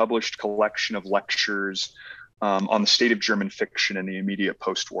posthumously published collection of lectures on the state of German fiction in the immediate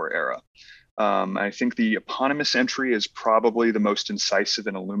post-war era. I think the eponymous entry is probably the most incisive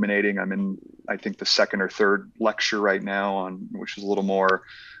and illuminating. I'm in, I think, the second or third lecture right now, on which is a little more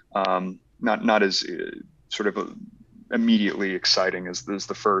not as sort of immediately exciting as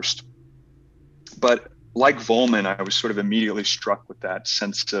the first. But like Vollmann, I was sort of immediately struck with that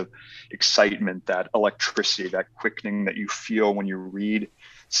sense of excitement, that electricity, that quickening that you feel when you read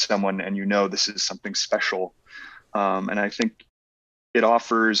someone and you know this is something special. And I think it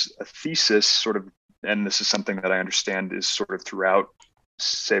offers a thesis sort of, and this is something that I understand is sort of throughout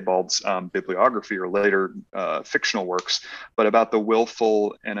Sebald's bibliography or later fictional works, but about the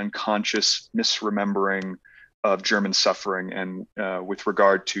willful and unconscious misremembering of German suffering, and with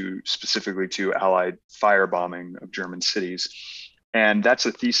regard to specifically to Allied firebombing of German cities. And that's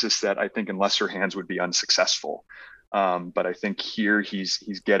a thesis that I think in lesser hands would be unsuccessful. But I think here he's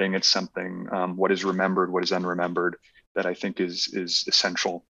getting at something, what is remembered, what is unremembered, that I think is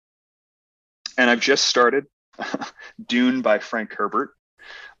essential. And I've just started Dune by Frank Herbert,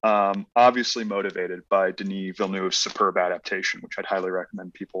 obviously motivated by Denis Villeneuve's superb adaptation, which I'd highly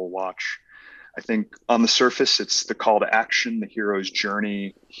recommend people watch. I think on the surface, it's the call to action, the hero's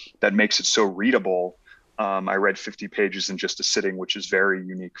journey, that makes it so readable. I read 50 pages in just a sitting, which is very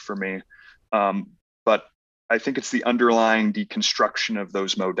unique for me. But I think it's the underlying deconstruction of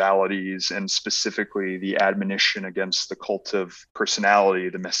those modalities, and specifically the admonition against the cult of personality,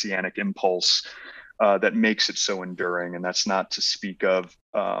 the messianic impulse, that makes it so enduring. And that's not to speak of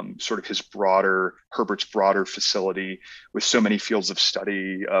sort of Herbert's broader facility with so many fields of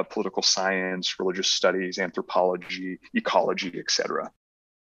study, political science, religious studies, anthropology, ecology, etc.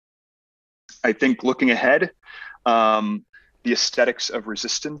 I think looking ahead, The Aesthetics of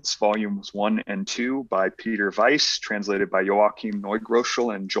Resistance, Volumes 1 and 2 by Peter Weiss, translated by Joachim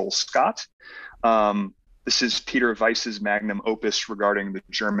Neugroschel and Joel Scott. This is Peter Weiss's magnum opus regarding the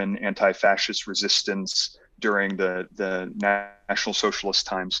German anti-fascist resistance during the National Socialist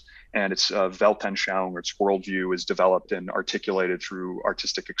times. And its Weltanschauung, or its worldview, is developed and articulated through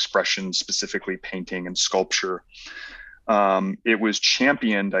artistic expression, specifically painting and sculpture. It was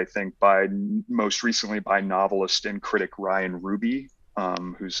championed, I think, most recently by novelist and critic Ryan Ruby,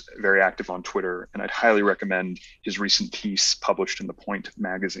 who's very active on Twitter. And I'd highly recommend his recent piece published in The Point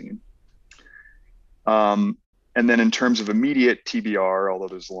magazine. And then in terms of immediate TBR, although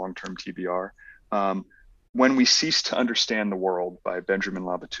there's long-term TBR, When We Cease to Understand the World by Benjamin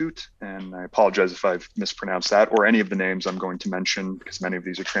Labatut. And I apologize if I've mispronounced that or any of the names I'm going to mention, because many of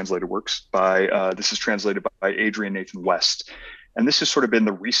these are translated works this is translated by Adrian Nathan West. And this has sort of been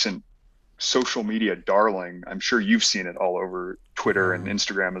the recent social media darling. I'm sure you've seen it all over Twitter and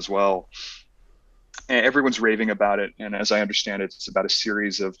Instagram as well. And everyone's raving about it. And as I understand it, it's about a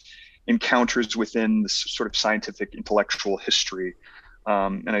series of encounters within this sort of scientific intellectual history.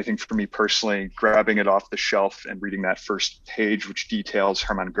 And I think for me personally, grabbing it off the shelf and reading that first page, which details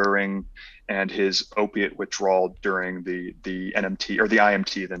Hermann Goering and his opiate withdrawal during the NMT, or the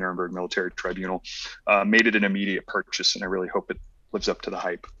IMT, the Nuremberg Military Tribunal, made it an immediate purchase. And I really hope it lives up to the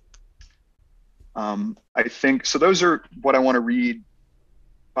hype. I think, so those are what I want to read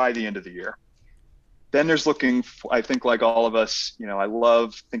by the end of the year. Then there's looking, I think like all of us, I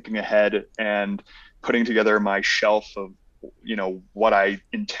love thinking ahead and putting together my shelf of, what I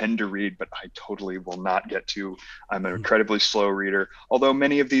intend to read, but I totally will not get to. I'm an incredibly slow reader, although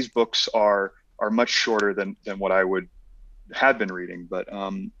many of these books are much shorter than what I would have been reading. But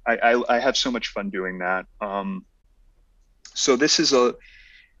I have so much fun doing that. So this is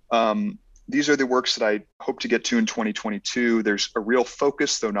these are the works that I hope to get to in 2022. There's a real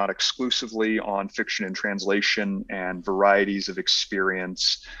focus, though not exclusively, on fiction and translation and varieties of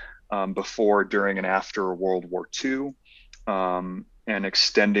experience before, during, and after World War II, and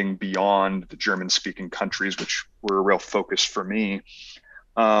extending beyond the German-speaking countries, which were a real focus for me.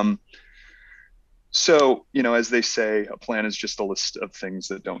 Um, so, as they say, a plan is just a list of things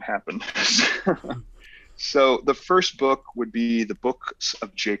that don't happen. So the first book would be The Books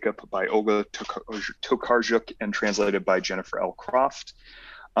of Jacob by Olga Tokarczuk and translated by Jennifer L. Croft.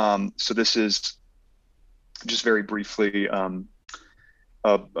 So this is just very briefly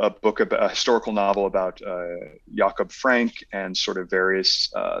a book about a historical novel about Jakob Frank and sort of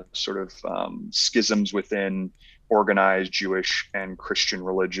various schisms within organized Jewish and Christian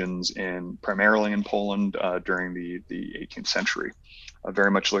religions in primarily in Poland during the 18th century.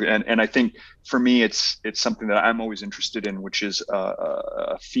 Very much look, and I think for me it's something that I'm always interested in, which is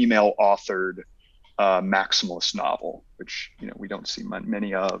a female authored maximalist novel, which we don't see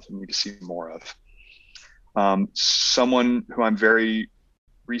many of and need to see more of. Someone who I'm very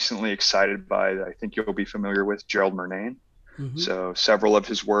recently excited by, that I think you'll be familiar with, Gerald Murnane. Mm-hmm. So several of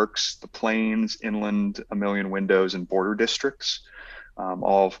his works, The Plains, Inland, A Million Windows, and Border Districts,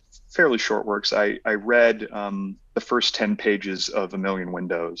 all fairly short works. I read the first 10 pages of A Million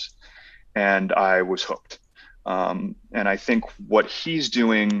Windows and I was hooked. And I think what he's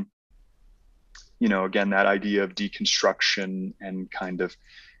doing, again, that idea of deconstruction and kind of,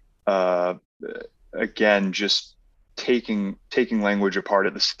 again, just taking language apart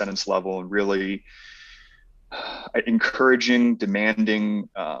at the sentence level and really encouraging, demanding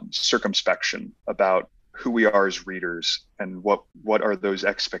circumspection about who we are as readers and what are those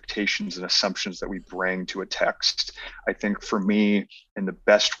expectations and assumptions that we bring to a text. I think for me, in the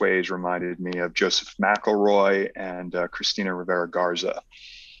best ways, reminded me of Joseph McElroy and Cristina Rivera Garza.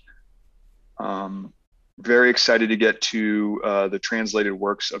 Very excited to get to the translated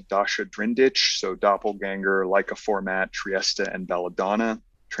works of Dasha Drindich, so Doppelganger, Like a Format, Trieste, and Belladonna,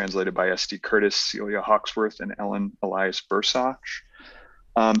 translated by S.D. Curtis, Celia Hawksworth, and Ellen Elias Bursach.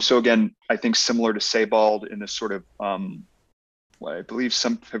 So again, I think similar to Sebald in this sort of, what I believe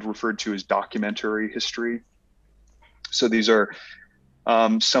some have referred to as documentary history. So these are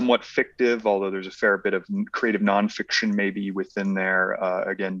somewhat fictive, although there's a fair bit of creative nonfiction maybe within there,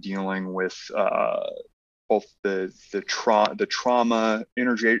 again, dealing with both the trauma,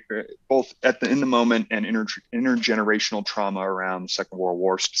 both in the moment and intergenerational trauma around the Second World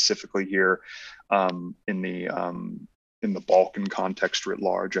War, specifically here in the Balkan context writ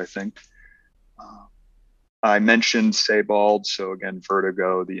large, I think. I mentioned Sebald, so again,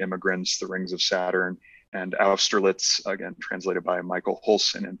 Vertigo, The Immigrants, The Rings of Saturn, and Austerlitz, again, translated by Michael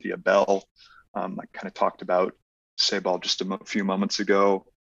Hulson and Thea Bell. I kind of talked about Sebald just a few moments ago.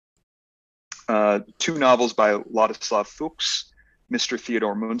 Two novels by Ladislav Fuchs, Mr.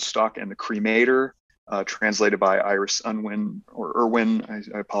 Theodore Moonstock and the Cremator, translated by Iris Irwin,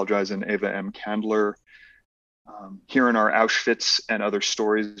 I apologize, and Ava M. Candler. Here in Our Auschwitz and Other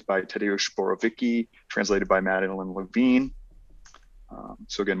Stories by Tadeusz Borowicki, translated by Madeline Levine.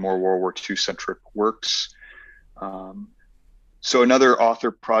 So again, more World War II centric works. So another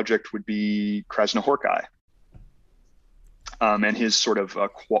author project would be Krasznahorkai. And his sort of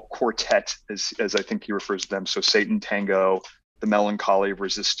quartet, as I think he refers to them. So Satan Tango, The Melancholy of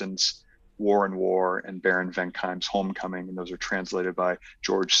Resistance, War and War, and Baron Venkheim's Homecoming. And those are translated by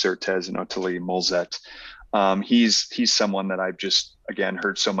George Certes and Ottilie Molzet. He's someone that I've just, again,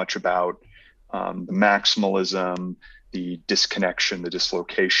 heard so much about, the maximalism, the disconnection, the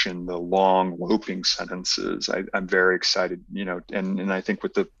dislocation, the long looping sentences. I'm very excited, and I think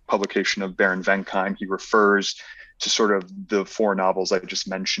with the publication of Baron Venkheim, he refers to sort of the four novels I just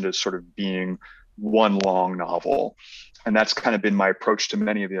mentioned as sort of being one long novel. And that's kind of been my approach to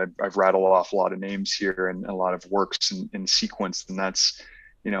many of you. I've rattled off a lot of names here and a lot of works in sequence. And that's,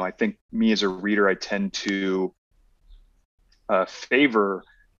 I think me as a reader, I tend to favor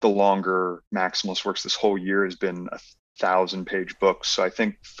the longer maximalist works. This whole year has been 1,000-page books. So I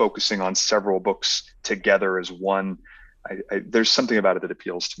think focusing on several books together as one, there's something about it that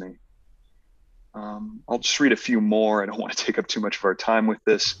appeals to me. I'll just read a few more. I don't want to take up too much of our time with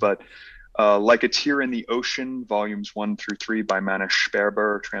this, but Like a Tear in the Ocean, volumes 1 through 3 by Manish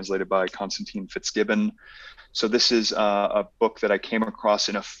Sperber, translated by Constantine Fitzgibbon. So this is a book that I came across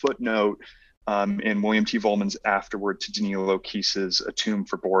in a footnote in William T. Vollmann's afterword to Danilo Kies's A Tomb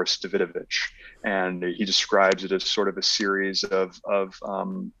for Boris Davidovich. And he describes it as sort of a series of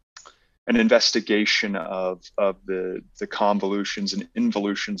an investigation of the convolutions and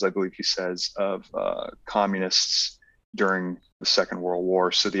involutions, I believe he says, of communists during the Second World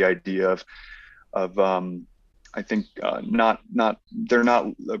War. So the idea of I think the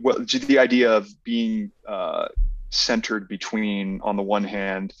idea of being centered between, on the one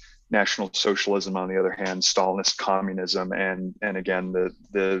hand, National Socialism, on the other hand, Stalinist communism, and again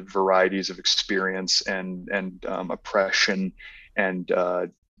the varieties of experience and oppression and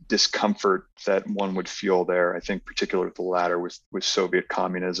discomfort that one would feel there. I think particularly the latter with Soviet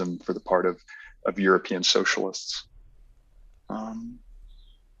communism for the part of European socialists. I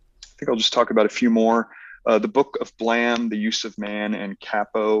think I'll just talk about a few more. The Book of Blam, The Use of Man and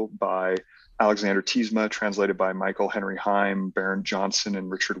Capo by Alexander Tiesma, translated by Michael Henry Heim, Baron Johnson, and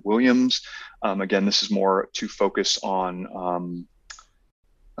Richard Williams. Again, this is more to focus on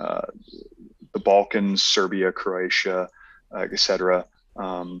the Balkans, Serbia, Croatia, etc.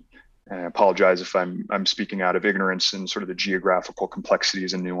 And I apologize if I'm speaking out of ignorance and sort of the geographical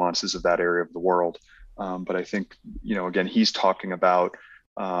complexities and nuances of that area of the world. But I think, again, he's talking about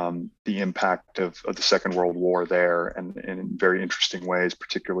the impact of the Second World War there, and in very interesting ways,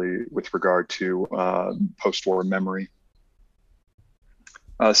 particularly with regard to post-war memory.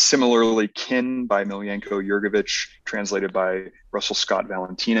 Similarly, Kin by Miljenko Jurgovic, translated by Russell Scott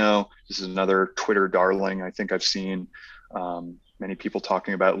Valentino. This is another Twitter darling I think I've seen many people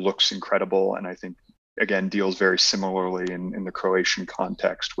talking about. Looks incredible, and I think, again, deals very similarly in the Croatian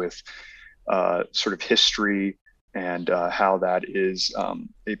context with sort of history and how that is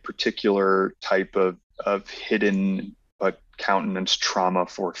a particular type of hidden but countenanced trauma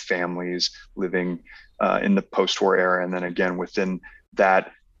for families living in the post-war era, and then again within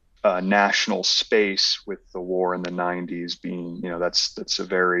that national space with the war in the 90s being, that's a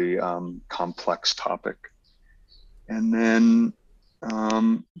very complex topic. And then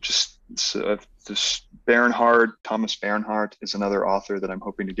this Thomas Bernhard is another author that I'm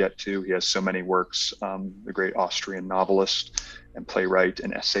hoping to get to. He has so many works, the great Austrian novelist and playwright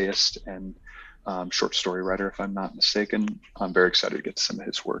and essayist and short story writer, if I'm not mistaken. I'm very excited to get to some of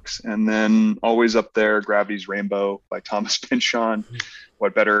his works. And then always up there, Gravity's Rainbow by Thomas Pynchon.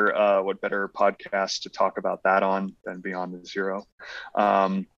 What better podcast to talk about that on than Beyond the Zero?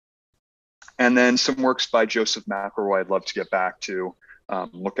 And then some works by Joseph McElroy I'd love to get back to.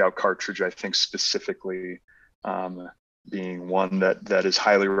 Lookout Cartridge, I think specifically being one that is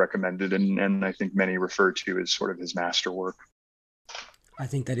highly recommended, and I think many refer to as sort of his masterwork. I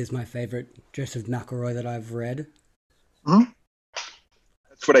think that is my favorite Joseph McElroy that I've read. Mm-hmm.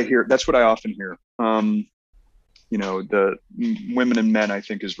 That's what I hear. That's what I often hear. The Women and Men, I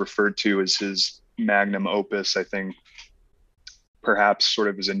think, is referred to as his magnum opus. I think perhaps sort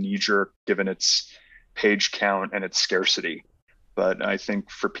of as a knee-jerk given its page count and its scarcity. But I think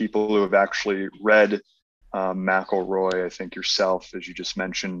for people who have actually read McElroy, I think yourself, as you just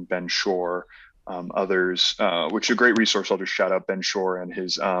mentioned, Ben Shore, others, which is a great resource. I'll just shout out Ben Shore and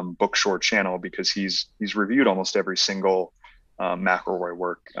his Bookshore channel, because he's reviewed almost every single McElroy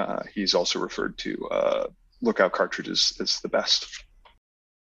work. He's also referred to Lookout Cartridge as the best.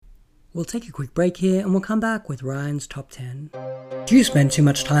 We'll take a quick break here and we'll come back with Ryan's Top 10. Do you spend too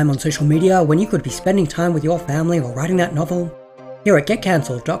much time on social media when you could be spending time with your family or writing that novel? Here at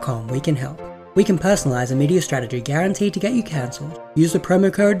GetCancelled.com we can help. We can personalize a media strategy guaranteed to get you cancelled. Use the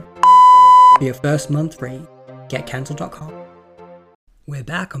promo code for your first month free. GetCancelled.com. We're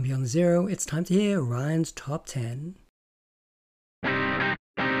back on Beyond Zero. It's time to hear Ryan's Top 10.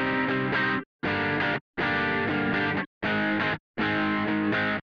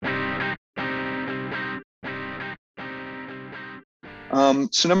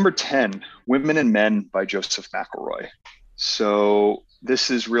 So number 10, Women and Men by Joseph McElroy. So this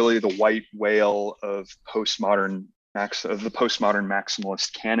is really the white whale of the postmodern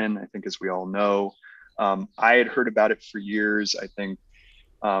maximalist canon, I think, as we all know. I had heard about it for years. I think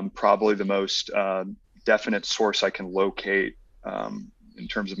probably the most definite source I can locate in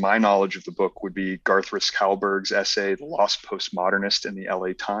terms of my knowledge of the book would be Garth Risk-Hallberg's essay, The Lost Postmodernist, in the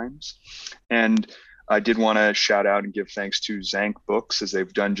LA Times. And I did want to shout out and give thanks to Zank Books, as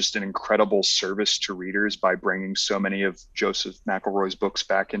they've done just an incredible service to readers by bringing so many of Joseph McElroy's books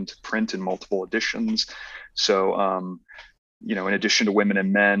back into print in multiple editions. So, in addition to Women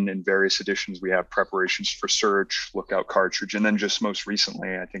and Men in various editions, we have Preparations for Search, Lookout Cartridge, and then just most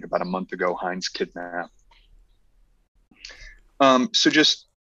recently, I think about a month ago, Heinz Kidnap. So just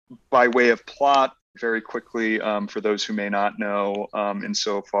by way of plot, very quickly, for those who may not know,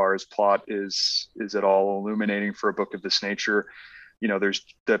 insofar as plot is at all illuminating for a book of this nature, there's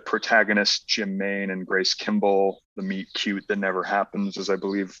the protagonist, Jim Main, and Grace Kimball, the meet cute that never happens, as I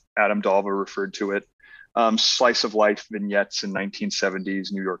believe Adam Dalva referred to it. Slice of life vignettes in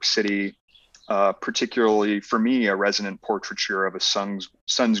 1970s New York City, particularly for me, a resonant portraiture of a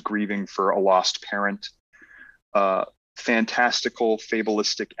son's grieving for a lost parent. Fantastical,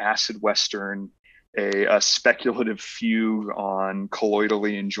 fabulistic acid western, a speculative fugue on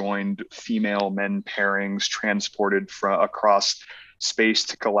colloidally enjoined female men pairings transported across space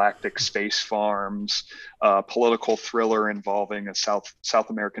to galactic space farms, political thriller involving a South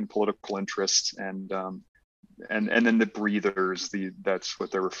American political interest, and then the breathers, that's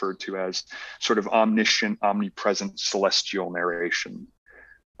what they're referred to as sort of omniscient, omnipresent celestial narration.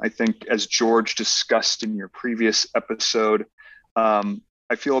 I think, as George discussed in your previous episode,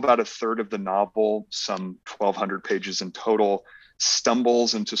 I feel about a third of the novel, some 1,200 pages in total,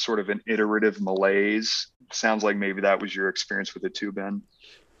 stumbles into sort of an iterative malaise. Sounds like maybe that was your experience with it too, Ben.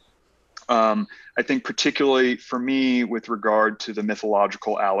 I think particularly for me, with regard to the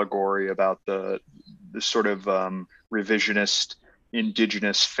mythological allegory about the sort of revisionist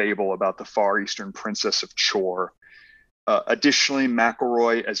indigenous fable about the Far Eastern princess of Chor. Additionally,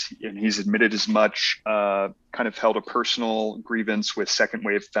 McElroy, and he's admitted as much, kind of held a personal grievance with second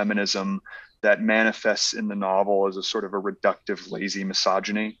wave feminism that manifests in the novel as a sort of a reductive, lazy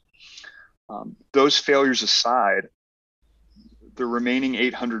misogyny. Those failures aside, the remaining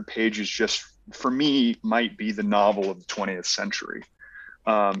 800 pages just, for me, might be the novel of the 20th century.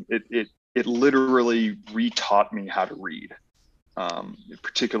 It literally retaught me how to read,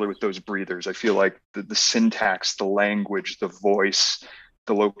 particularly with those breathers. I feel like the syntax, the language, the voice,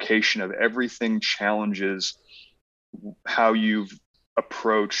 the location of everything challenges how you've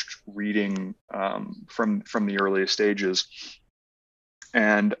approached reading from the earliest stages.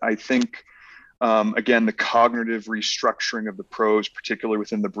 And I think, again, the cognitive restructuring of the prose, particularly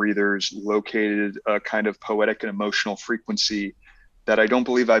within the breathers, located a kind of poetic and emotional frequency that I don't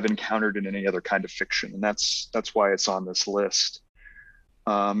believe I've encountered in any other kind of fiction. And that's why it's on this list.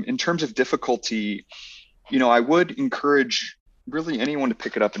 In terms of difficulty, I would encourage really anyone to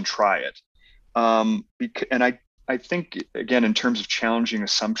pick it up and try it. And I think, again, in terms of challenging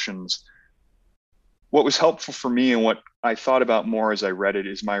assumptions, what was helpful for me and what I thought about more as I read it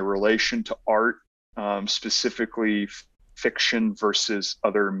is my relation to art, specifically fiction versus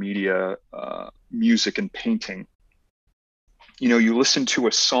other media, music and painting. You listen to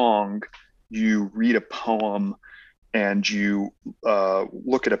a song, you read a poem, and you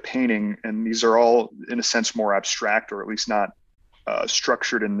look at a painting, and these are all, in a sense, more abstract, or at least not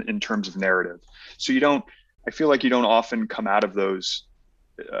structured in terms of narrative. So I feel like you don't often come out of those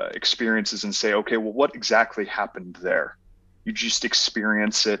experiences and say, okay, well, what exactly happened there? You just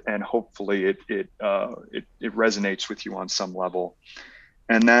experience it, and hopefully it resonates with you on some level.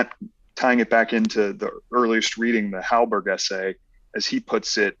 And that, tying it back into the earliest reading, the Halberg essay, as he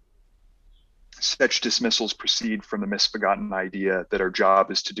puts it, such dismissals proceed from the misbegotten idea that our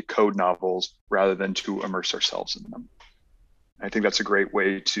job is to decode novels rather than to immerse ourselves in them. I think that's a great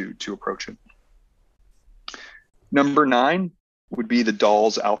way to approach it. Number 9 would be The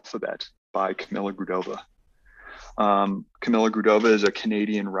Doll's Alphabet by Camilla Grudova. Camilla Grudova is a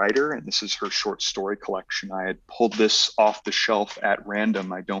Canadian writer, and this is her short story collection. I had pulled this off the shelf at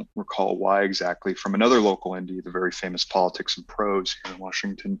random, I don't recall why exactly, from another local indie, the very famous Politics and Prose here in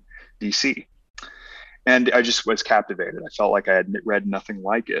Washington, D.C. And I just was captivated. I felt like I had read nothing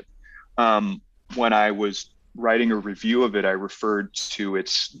like it. When I was writing a review of it, I referred to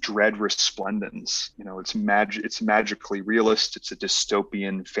its dread resplendence. It's magically realist. It's a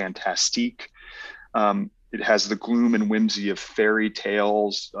dystopian fantastique. It has the gloom and whimsy of fairy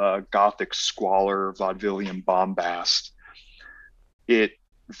tales, gothic squalor, vaudevillian bombast. It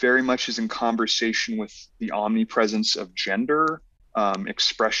very much is in conversation with the omnipresence of gender,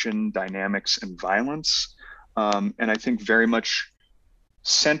 expression, dynamics, and violence. And I think very much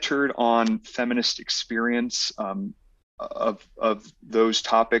centered on feminist experience of those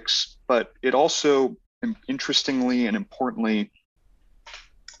topics, but it also, interestingly and importantly,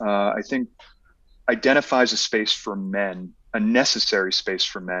 I think, identifies a space for men, a necessary space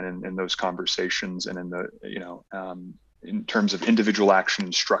for men in those conversations, and in terms of individual action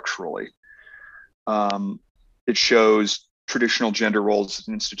and structurally. It shows traditional gender roles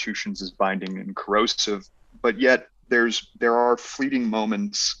and institutions as binding and corrosive, but yet there are fleeting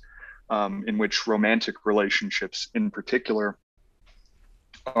moments in which romantic relationships in particular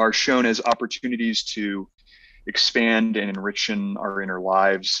are shown as opportunities to expand and enrich our inner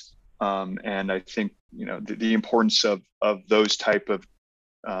lives. And I think, the importance of those type of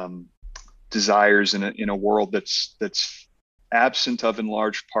desires in a world that's absent of in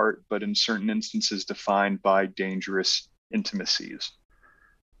large part, but in certain instances defined by dangerous intimacies.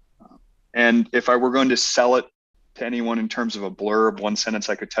 And if I were going to sell it to anyone in terms of a blurb, one sentence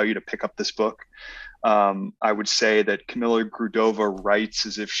I could tell you to pick up this book, I would say that Camilla Grudova writes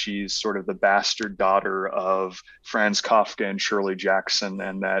as if she's sort of the bastard daughter of Franz Kafka and Shirley Jackson,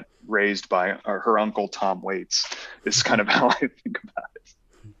 and that raised by her uncle Tom Waits is kind of how I think about it.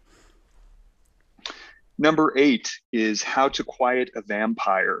 Number 8 is How to Quiet a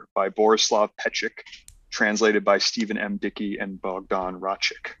Vampire by Borislav Pechik, translated by Stephen M. Dickey and Bogdan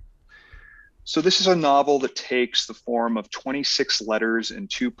Rachik. So this is a novel that takes the form of 26 letters and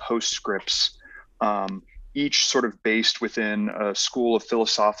 2 postscripts, each sort of based within a school of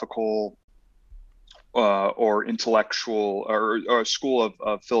philosophical or intellectual, or a school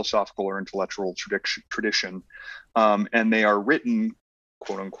of philosophical or intellectual tradition. And they are written,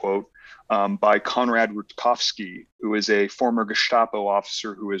 quote unquote, by Konrad Rutkovsky, who is a former Gestapo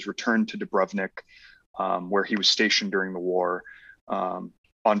officer who has returned to Dubrovnik, where he was stationed during the war, on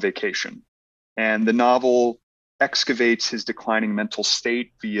vacation. And the novel excavates his declining mental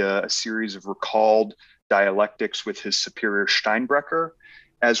state via a series of recalled dialectics with his superior Steinbrecher,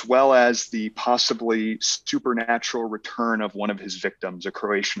 as well as the possibly supernatural return of one of his victims, a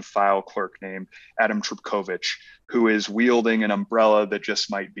Croatian file clerk named Adam Trupkovic, who is wielding an umbrella that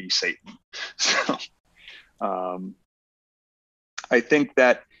just might be Satan. So I think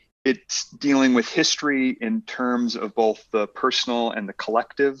that it's dealing with history in terms of both the personal and the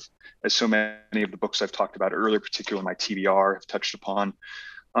collective, as so many of the books I've talked about earlier, particularly my TBR, have touched upon.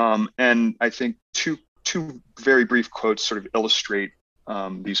 And I think two very brief quotes sort of illustrate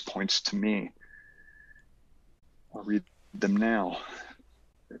these points to me. I'll read them now.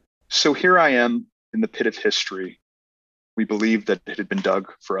 So here I am in the pit of history. We believed that it had been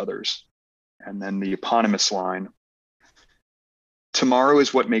dug for others. And then the eponymous line, tomorrow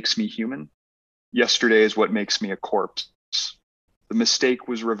is what makes me human. Yesterday is what makes me a corpse. The mistake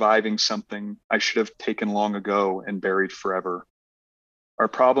was reviving something I should have taken long ago and buried forever. Our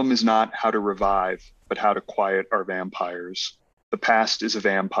problem is not how to revive, but how to quiet our vampires. The past is a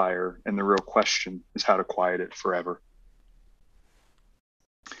vampire, and the real question is how to quiet it forever.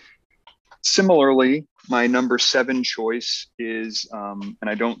 Similarly, my number 7 choice is, and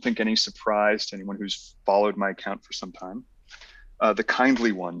I don't think any surprise to anyone who's followed my account for some time, The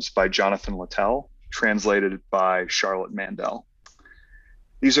Kindly Ones by Jonathan Littell, translated by Charlotte Mandel.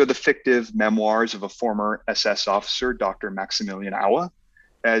 These are the fictive memoirs of a former SS officer, Dr. Maximilian Aue,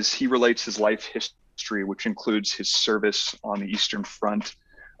 as he relates his life history, which includes his service on the Eastern Front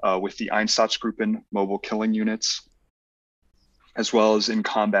with the Einsatzgruppen mobile killing units, as well as in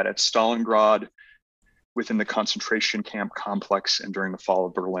combat at Stalingrad, within the concentration camp complex, and during the fall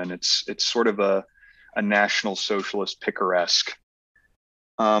of Berlin. It's sort of a National Socialist picaresque.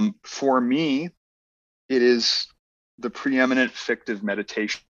 For me, it is the preeminent fictive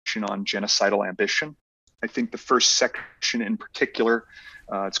meditation on genocidal ambition. I think the first section in particular,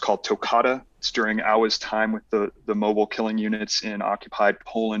 it's called Toccata. It's during Aue's time with the mobile killing units in occupied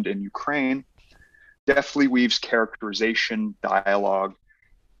Poland and Ukraine. Deftly weaves characterization, dialogue,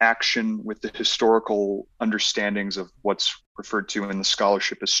 action with the historical understandings of what's referred to in the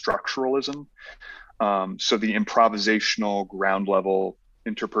scholarship as structuralism. So the improvisational, ground level,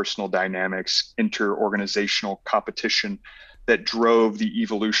 interpersonal dynamics, inter-organizational competition that drove the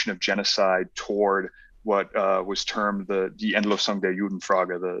evolution of genocide toward what was termed the Endlösung der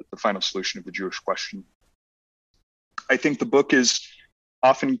Judenfrage, the final solution of the Jewish question. I think the book is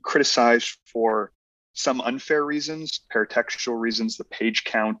often criticized for some unfair reasons, paratextual reasons, the page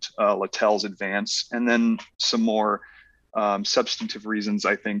count, Littell's advance, and then some more substantive reasons.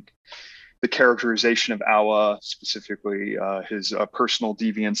 I think the characterization of Aue, specifically his personal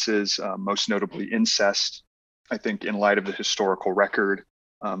deviances, most notably incest. I think in light of the historical record,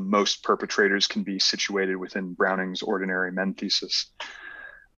 most perpetrators can be situated within Browning's ordinary men thesis.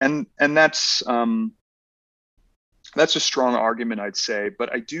 And that's a strong argument, I'd say,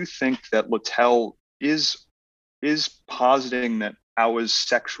 but I do think that Littell is positing that Aue's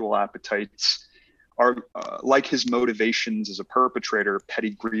sexual appetites are like his motivations as a perpetrator, petty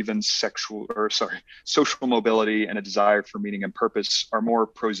grievance, social mobility, and a desire for meaning and purpose are more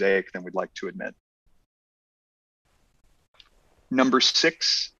prosaic than we'd like to admit. Number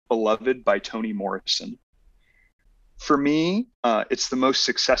 6, Beloved by Toni Morrison. For me, it's the most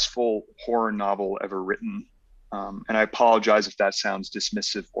successful horror novel ever written. And I apologize if that sounds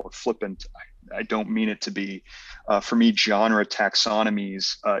dismissive or flippant. I don't mean it to be. For me, genre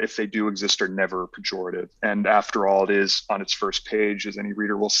taxonomies, if they do exist, are never pejorative. And after all, it is on its first page, as any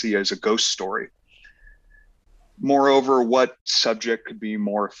reader will see, as a ghost story. Moreover, what subject could be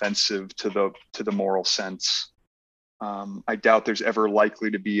more offensive to the moral sense? I doubt there's ever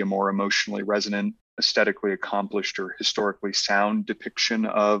likely to be a more emotionally resonant, aesthetically accomplished, or historically sound depiction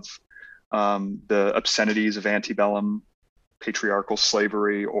of the obscenities of antebellum patriarchal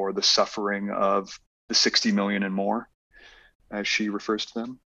slavery or the suffering of the 60 million and more, as she refers to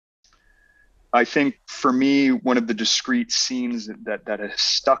them. I think for me, one of the discrete scenes that has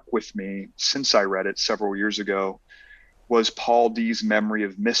stuck with me since I read it several years ago was Paul D's memory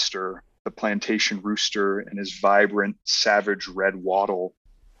of Mister, the plantation rooster, and his vibrant, savage red wattle,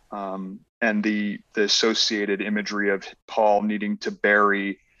 and the associated imagery of Paul needing to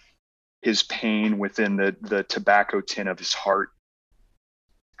bury his pain within the tobacco tin of his heart.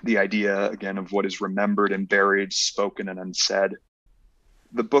 The idea again of what is remembered and buried, spoken and unsaid.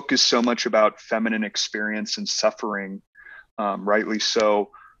 The book is so much about feminine experience and suffering, rightly so,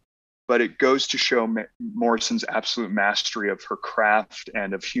 but it goes to show Morrison's absolute mastery of her craft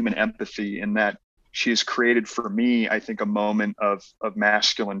and of human empathy, in that she has created for me, I think, a moment of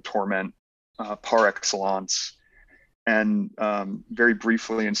masculine torment par excellence. And very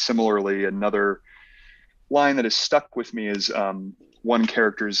briefly and similarly, another line that has stuck with me is one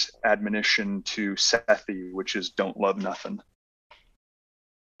character's admonition to Sethi, which is "Don't love nothing."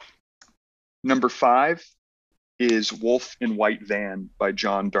 Number 5 is Wolf in White Van by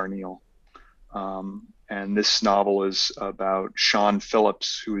John Darnielle. And this novel is about Sean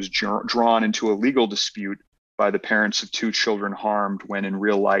Phillips, who is drawn into a legal dispute by the parents of 2 children harmed when in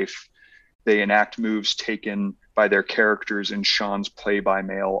real life they enact moves taken by their characters in Sean's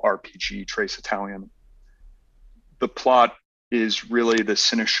play-by-mail RPG Trace Italian. The plot is really the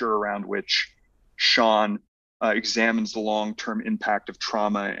cynosure around which Sean examines the long-term impact of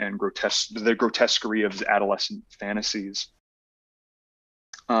trauma and the grotesquerie of adolescent fantasies.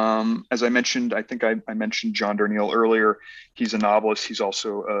 As I mentioned, I think I mentioned John Darnielle earlier. He's a novelist. He's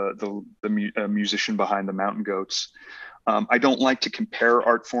also the musician behind the Mountain Goats. I don't like to compare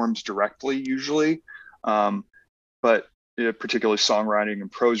art forms directly usually, but particularly songwriting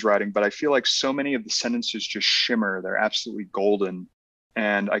and prose writing, but I feel like so many of the sentences just shimmer. They're absolutely golden.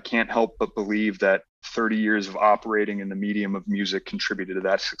 And I can't help but believe that 30 years of operating in the medium of music contributed to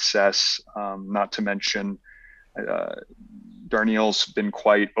that success. Not to mention, Darnielle's been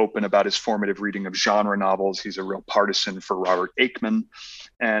quite open about his formative reading of genre novels. He's a real partisan for Robert Aickman,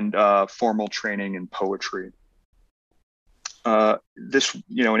 and formal training in poetry. This,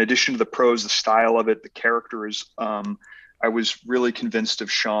 in addition to the prose, the style of it, the characters, I was really convinced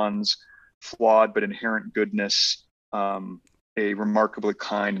of Sean's flawed but inherent goodness, a remarkably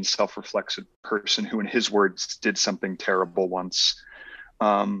kind and self-reflexive person who, in his words, did something terrible once.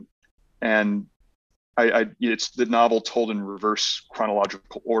 And it's the novel told in reverse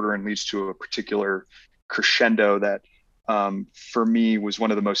chronological order and leads to a particular crescendo that, for me, was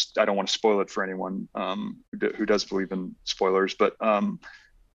one of the most, I don't want to spoil it for anyone who does believe in spoilers, but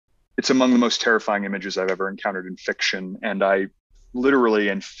it's among the most terrifying images I've ever encountered in fiction. And I literally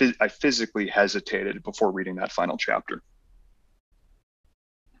and I physically hesitated before reading that final chapter.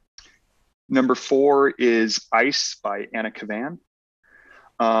 Number 4 is Ice by Anna Kavan.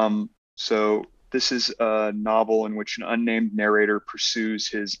 So this is a novel in which an unnamed narrator pursues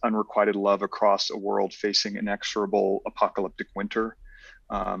his unrequited love across a world facing inexorable apocalyptic winter.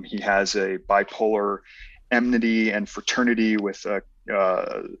 He has a bipolar enmity and fraternity with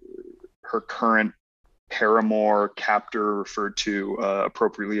her current paramour captor, referred to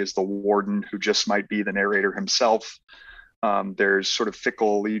appropriately as the warden, who just might be the narrator himself. There's sort of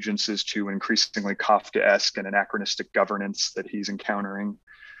fickle allegiances to increasingly Kafkaesque and anachronistic governance that he's encountering.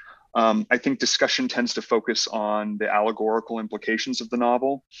 I think discussion tends to focus on the allegorical implications of the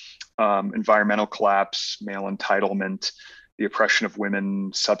novel: environmental collapse, male entitlement, the oppression of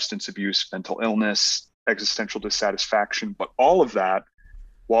women, substance abuse, mental illness, existential dissatisfaction. But all of that,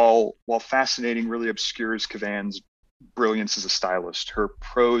 while fascinating, really obscures Kavan's brilliance as a stylist. Her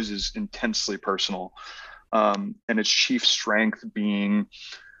prose is intensely personal, and its chief strength being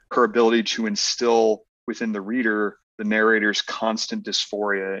her ability to instill within the reader the narrator's constant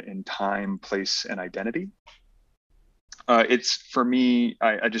dysphoria in time, place, and identity. It's, for me,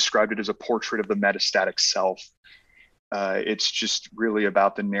 I described it as a portrait of the metastatic self. It's just really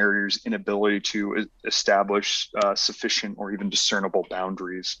about the narrator's inability to establish sufficient or even discernible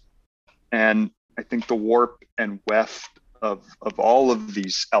boundaries. And I think the warp and weft of all of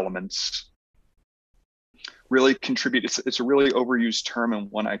these elements really contribute. It's a really overused term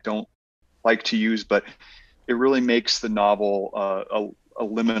and one I don't like to use, but it really makes the novel a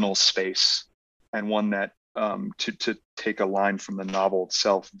liminal space, and one that, to take a line from the novel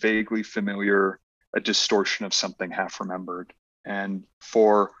itself, vaguely familiar, a distortion of something half remembered. And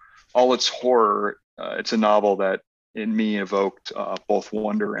for all its horror, it's a novel that in me evoked both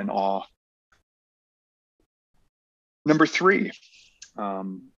wonder and awe. Number 3,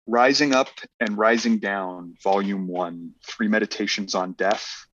 Rising Up and Rising Down, Volume 1, 3 Meditations on Death,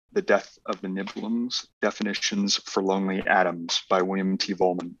 The Death of the Nibelungs, Definitions for Lonely Atoms by William T.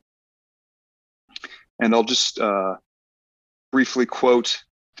 Vollmann. And I'll just briefly quote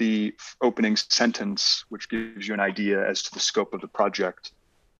the opening sentence, which gives you an idea as to the scope of the project.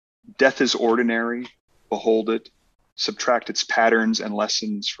 Death is ordinary, behold it, subtract its patterns and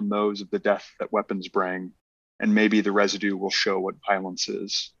lessons from those of the death that weapons bring, and maybe the residue will show what violence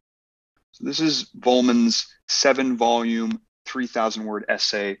is. So this is Vollmann's 7-volume, 3,000-word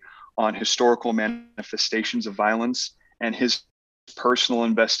essay on historical manifestations of violence and his personal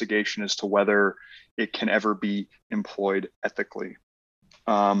investigation as to whether it can ever be employed ethically.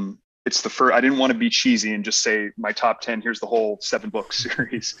 It's the first. I didn't want to be cheesy and just say my top 10. Here's the whole 7-book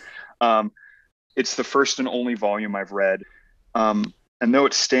series. It's the first and only volume I've read, and though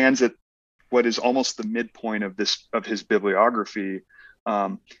it stands at what is almost the midpoint of his bibliography,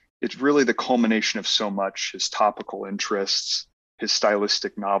 it's really the culmination of so much: his topical interests, his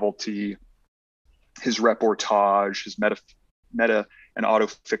stylistic novelty, his reportage, his meta and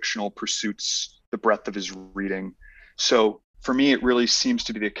auto-fictional pursuits, the breadth of his reading. So for me, it really seems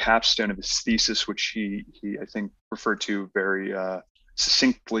to be the capstone of his thesis, which he I think referred to very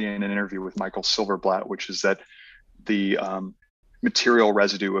succinctly in an interview with Michael Silverblatt, which is that the material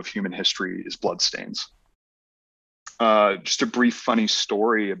residue of human history is bloodstains. Just a brief funny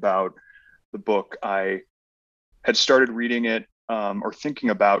story about the book. I had started reading it or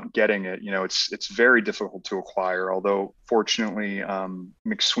thinking about getting it. It's very difficult to acquire, although fortunately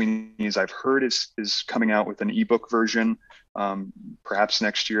McSweeney's, I've heard, is coming out with an ebook version. Perhaps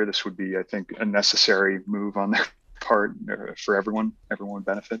next year. This would be, I think, a necessary move on their part for everyone. Everyone would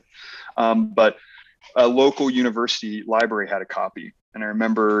benefit. But a local university library had a copy. And I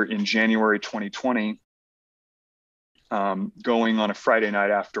remember in January 2020, going on a Friday night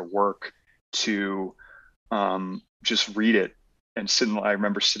after work to just read it and I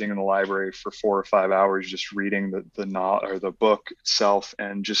remember sitting in the library for 4 or 5 hours, just reading the book itself,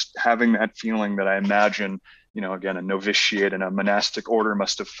 and just having that feeling that I imagine, again, a novitiate and a monastic order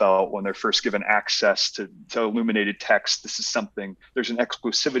must have felt when they're first given access to illuminated text. This is something, there's an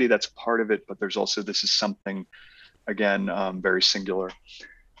exclusivity that's part of it, but there's also, this is something, again, very singular.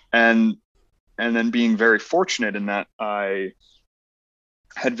 And then being very fortunate in that I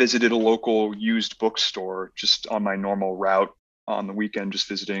had visited a local used bookstore just on my normal route on the weekend, just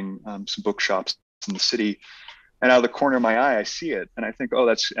visiting some bookshops in the city. And out of the corner of my eye, I see it. And I think,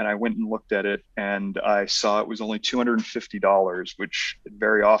 and I went and looked at it, and I saw it was only $250, which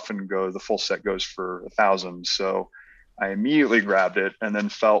very often the full set goes for $1,000. So I immediately grabbed it, and then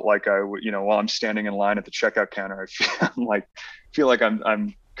felt like while I'm standing in line at the checkout counter, I feel like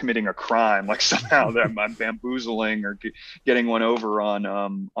I'm committing a crime, like somehow that I'm bamboozling or getting one over on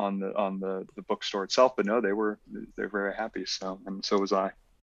the bookstore itself. But no, they're very happy. So, and so was I.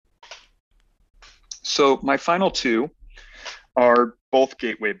 So my final 2 are both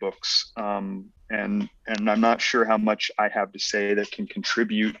gateway books, and I'm not sure how much I have to say that can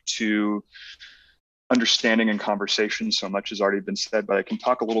contribute to understanding and conversation. So much has already been said, but I can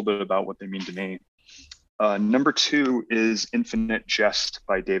talk a little bit about what they mean to me. Number 2 is Infinite Jest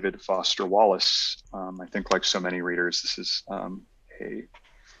by David Foster Wallace. I think, like so many readers, this is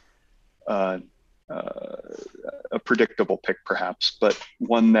a predictable pick, perhaps, but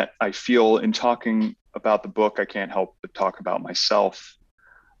one that I feel, in talking about the book, I can't help but talk about myself.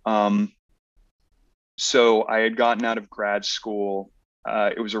 So I had gotten out of grad school.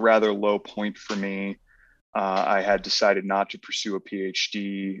 It was a rather low point for me. I had decided not to pursue a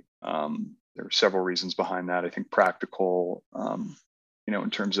PhD. There were several reasons behind that. I think practical, in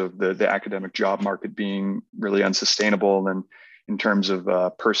terms of the academic job market being really unsustainable, and in terms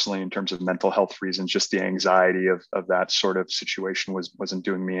of personally, in terms of mental health reasons, just the anxiety of that sort of situation wasn't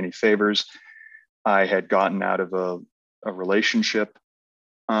doing me any favors. I had gotten out of a relationship,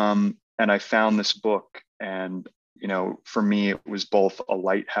 and I found this book, and for me, it was both a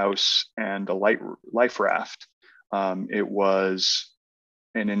lighthouse and a life raft. It was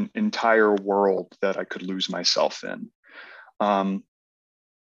an entire world that I could lose myself in.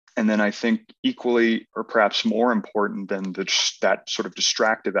 And then I think equally, or perhaps more important than that sort of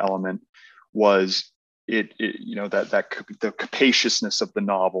distractive element, was the capaciousness of the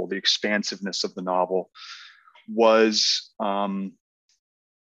novel, the expansiveness of the novel, was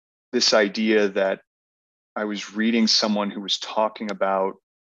this idea that I was reading someone who was talking about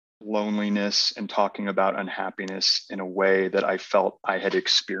loneliness and talking about unhappiness in a way that I felt I had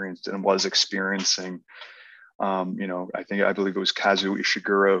experienced and was experiencing. I believe it was Kazuo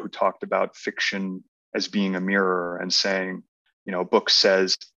Ishiguro who talked about fiction as being a mirror and saying, a book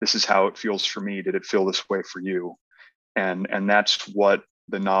says, this is how it feels for me. Did it feel this way for you? And that's what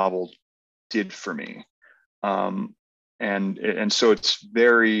the novel did for me. And so it's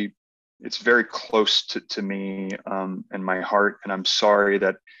very it's very close to me and my heart, and I'm sorry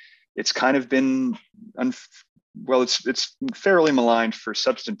that it's kind of been it's fairly maligned for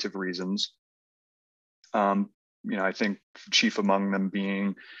substantive reasons. I think chief among them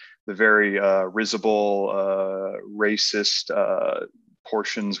being the very risible, racist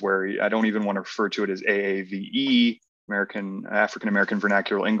portions where I don't even want to refer to it as AAVE, African American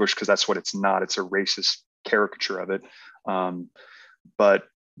Vernacular English, because that's what it's not. It's a racist caricature of it. But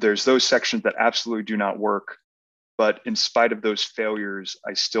there's those sections that absolutely do not work. But in spite of those failures,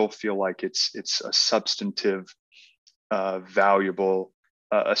 I still feel like it's a substantive, valuable,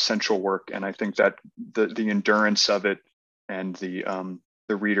 essential work. And I think that the endurance of it and the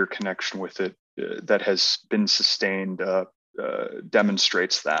reader connection with it that has been sustained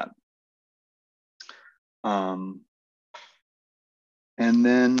demonstrates that. And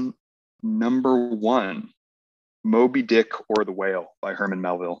then number 1, Moby Dick or the Whale by Herman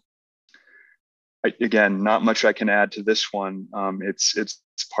Melville. Again, not much I can add to this one. It's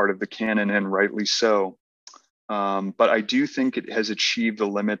part of the canon, and rightly so. But I do think it has achieved the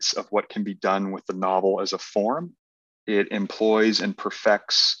limits of what can be done with the novel as a form. It employs and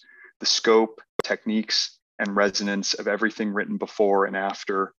perfects the scope, techniques, and resonance of everything written before and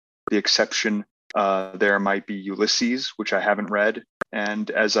after. The exception there might be Ulysses, which I haven't read, and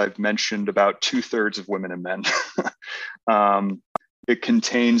as I've mentioned, about 2/3 of Women and Men. It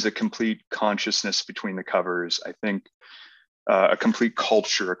contains a complete consciousness between the covers. I think a complete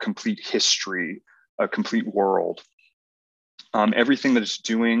culture, a complete history, a complete world. Everything that it's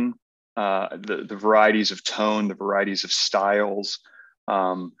doing, the varieties of tone, the varieties of styles,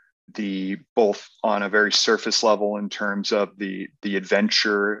 both on a very surface level in terms of the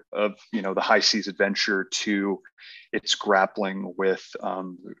adventure of the high seas adventure, to its grappling with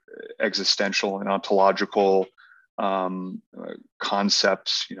existential and ontological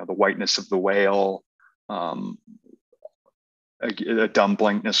concepts, the whiteness of the whale, a dumb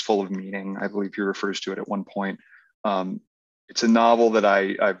blankness full of meaning, I believe he refers to it at one point. It's a novel that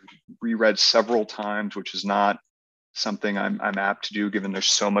I've reread several times, which is not something I'm apt to do, given there's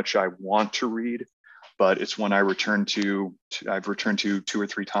so much I want to read, but it's one I've returned to 2 or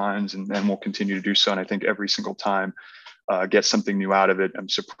 3 times, and will continue to do so. And I think every single time get something new out of it. I'm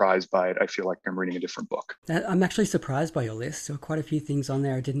surprised by it. I feel like I'm reading a different book. I'm actually surprised by your list. There were quite a few things on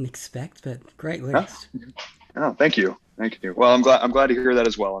there I didn't expect, but great list. Oh, thank you. Well, I'm glad to hear that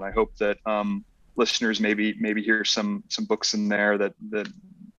as well, and I hope that listeners maybe hear some books in there that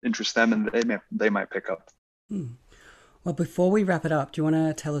interest them, and they might pick up. Well, before we wrap it up, do you want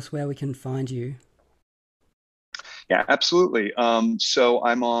to tell us where we can find you? Yeah, absolutely. So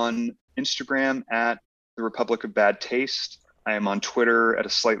I'm on Instagram at The Republic of Bad Taste. I am on Twitter at a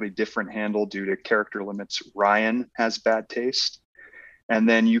slightly different handle due to character limits. Ryan Has Bad Taste. And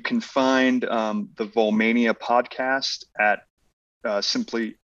then you can find the Volmania podcast at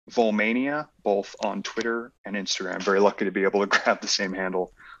simply Volmania, both on Twitter and Instagram. I'm very lucky to be able to grab the same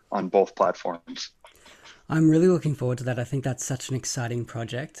handle on both platforms. I'm really looking forward to that. I think that's such an exciting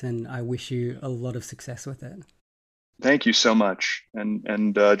project, and I wish you a lot of success with it. Thank you so much.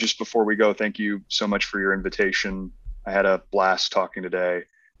 And just before we go, thank you so much for your invitation. I had a blast talking today,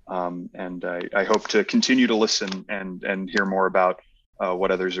 and I hope to continue to listen and hear more about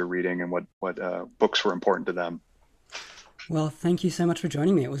what others are reading and what books were important to them. Well, thank you so much for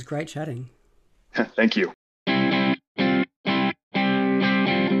joining me. It was great chatting. Thank you.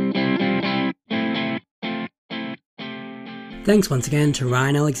 Thanks once again to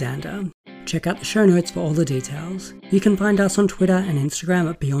Ryan Alexander. Check out the show notes for all the details. You can find us on Twitter and Instagram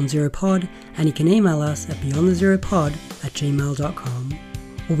at BeyondZeroPod, and you can email us at beyondthezeropod@gmail.com.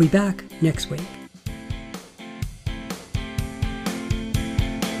 We'll be back next week.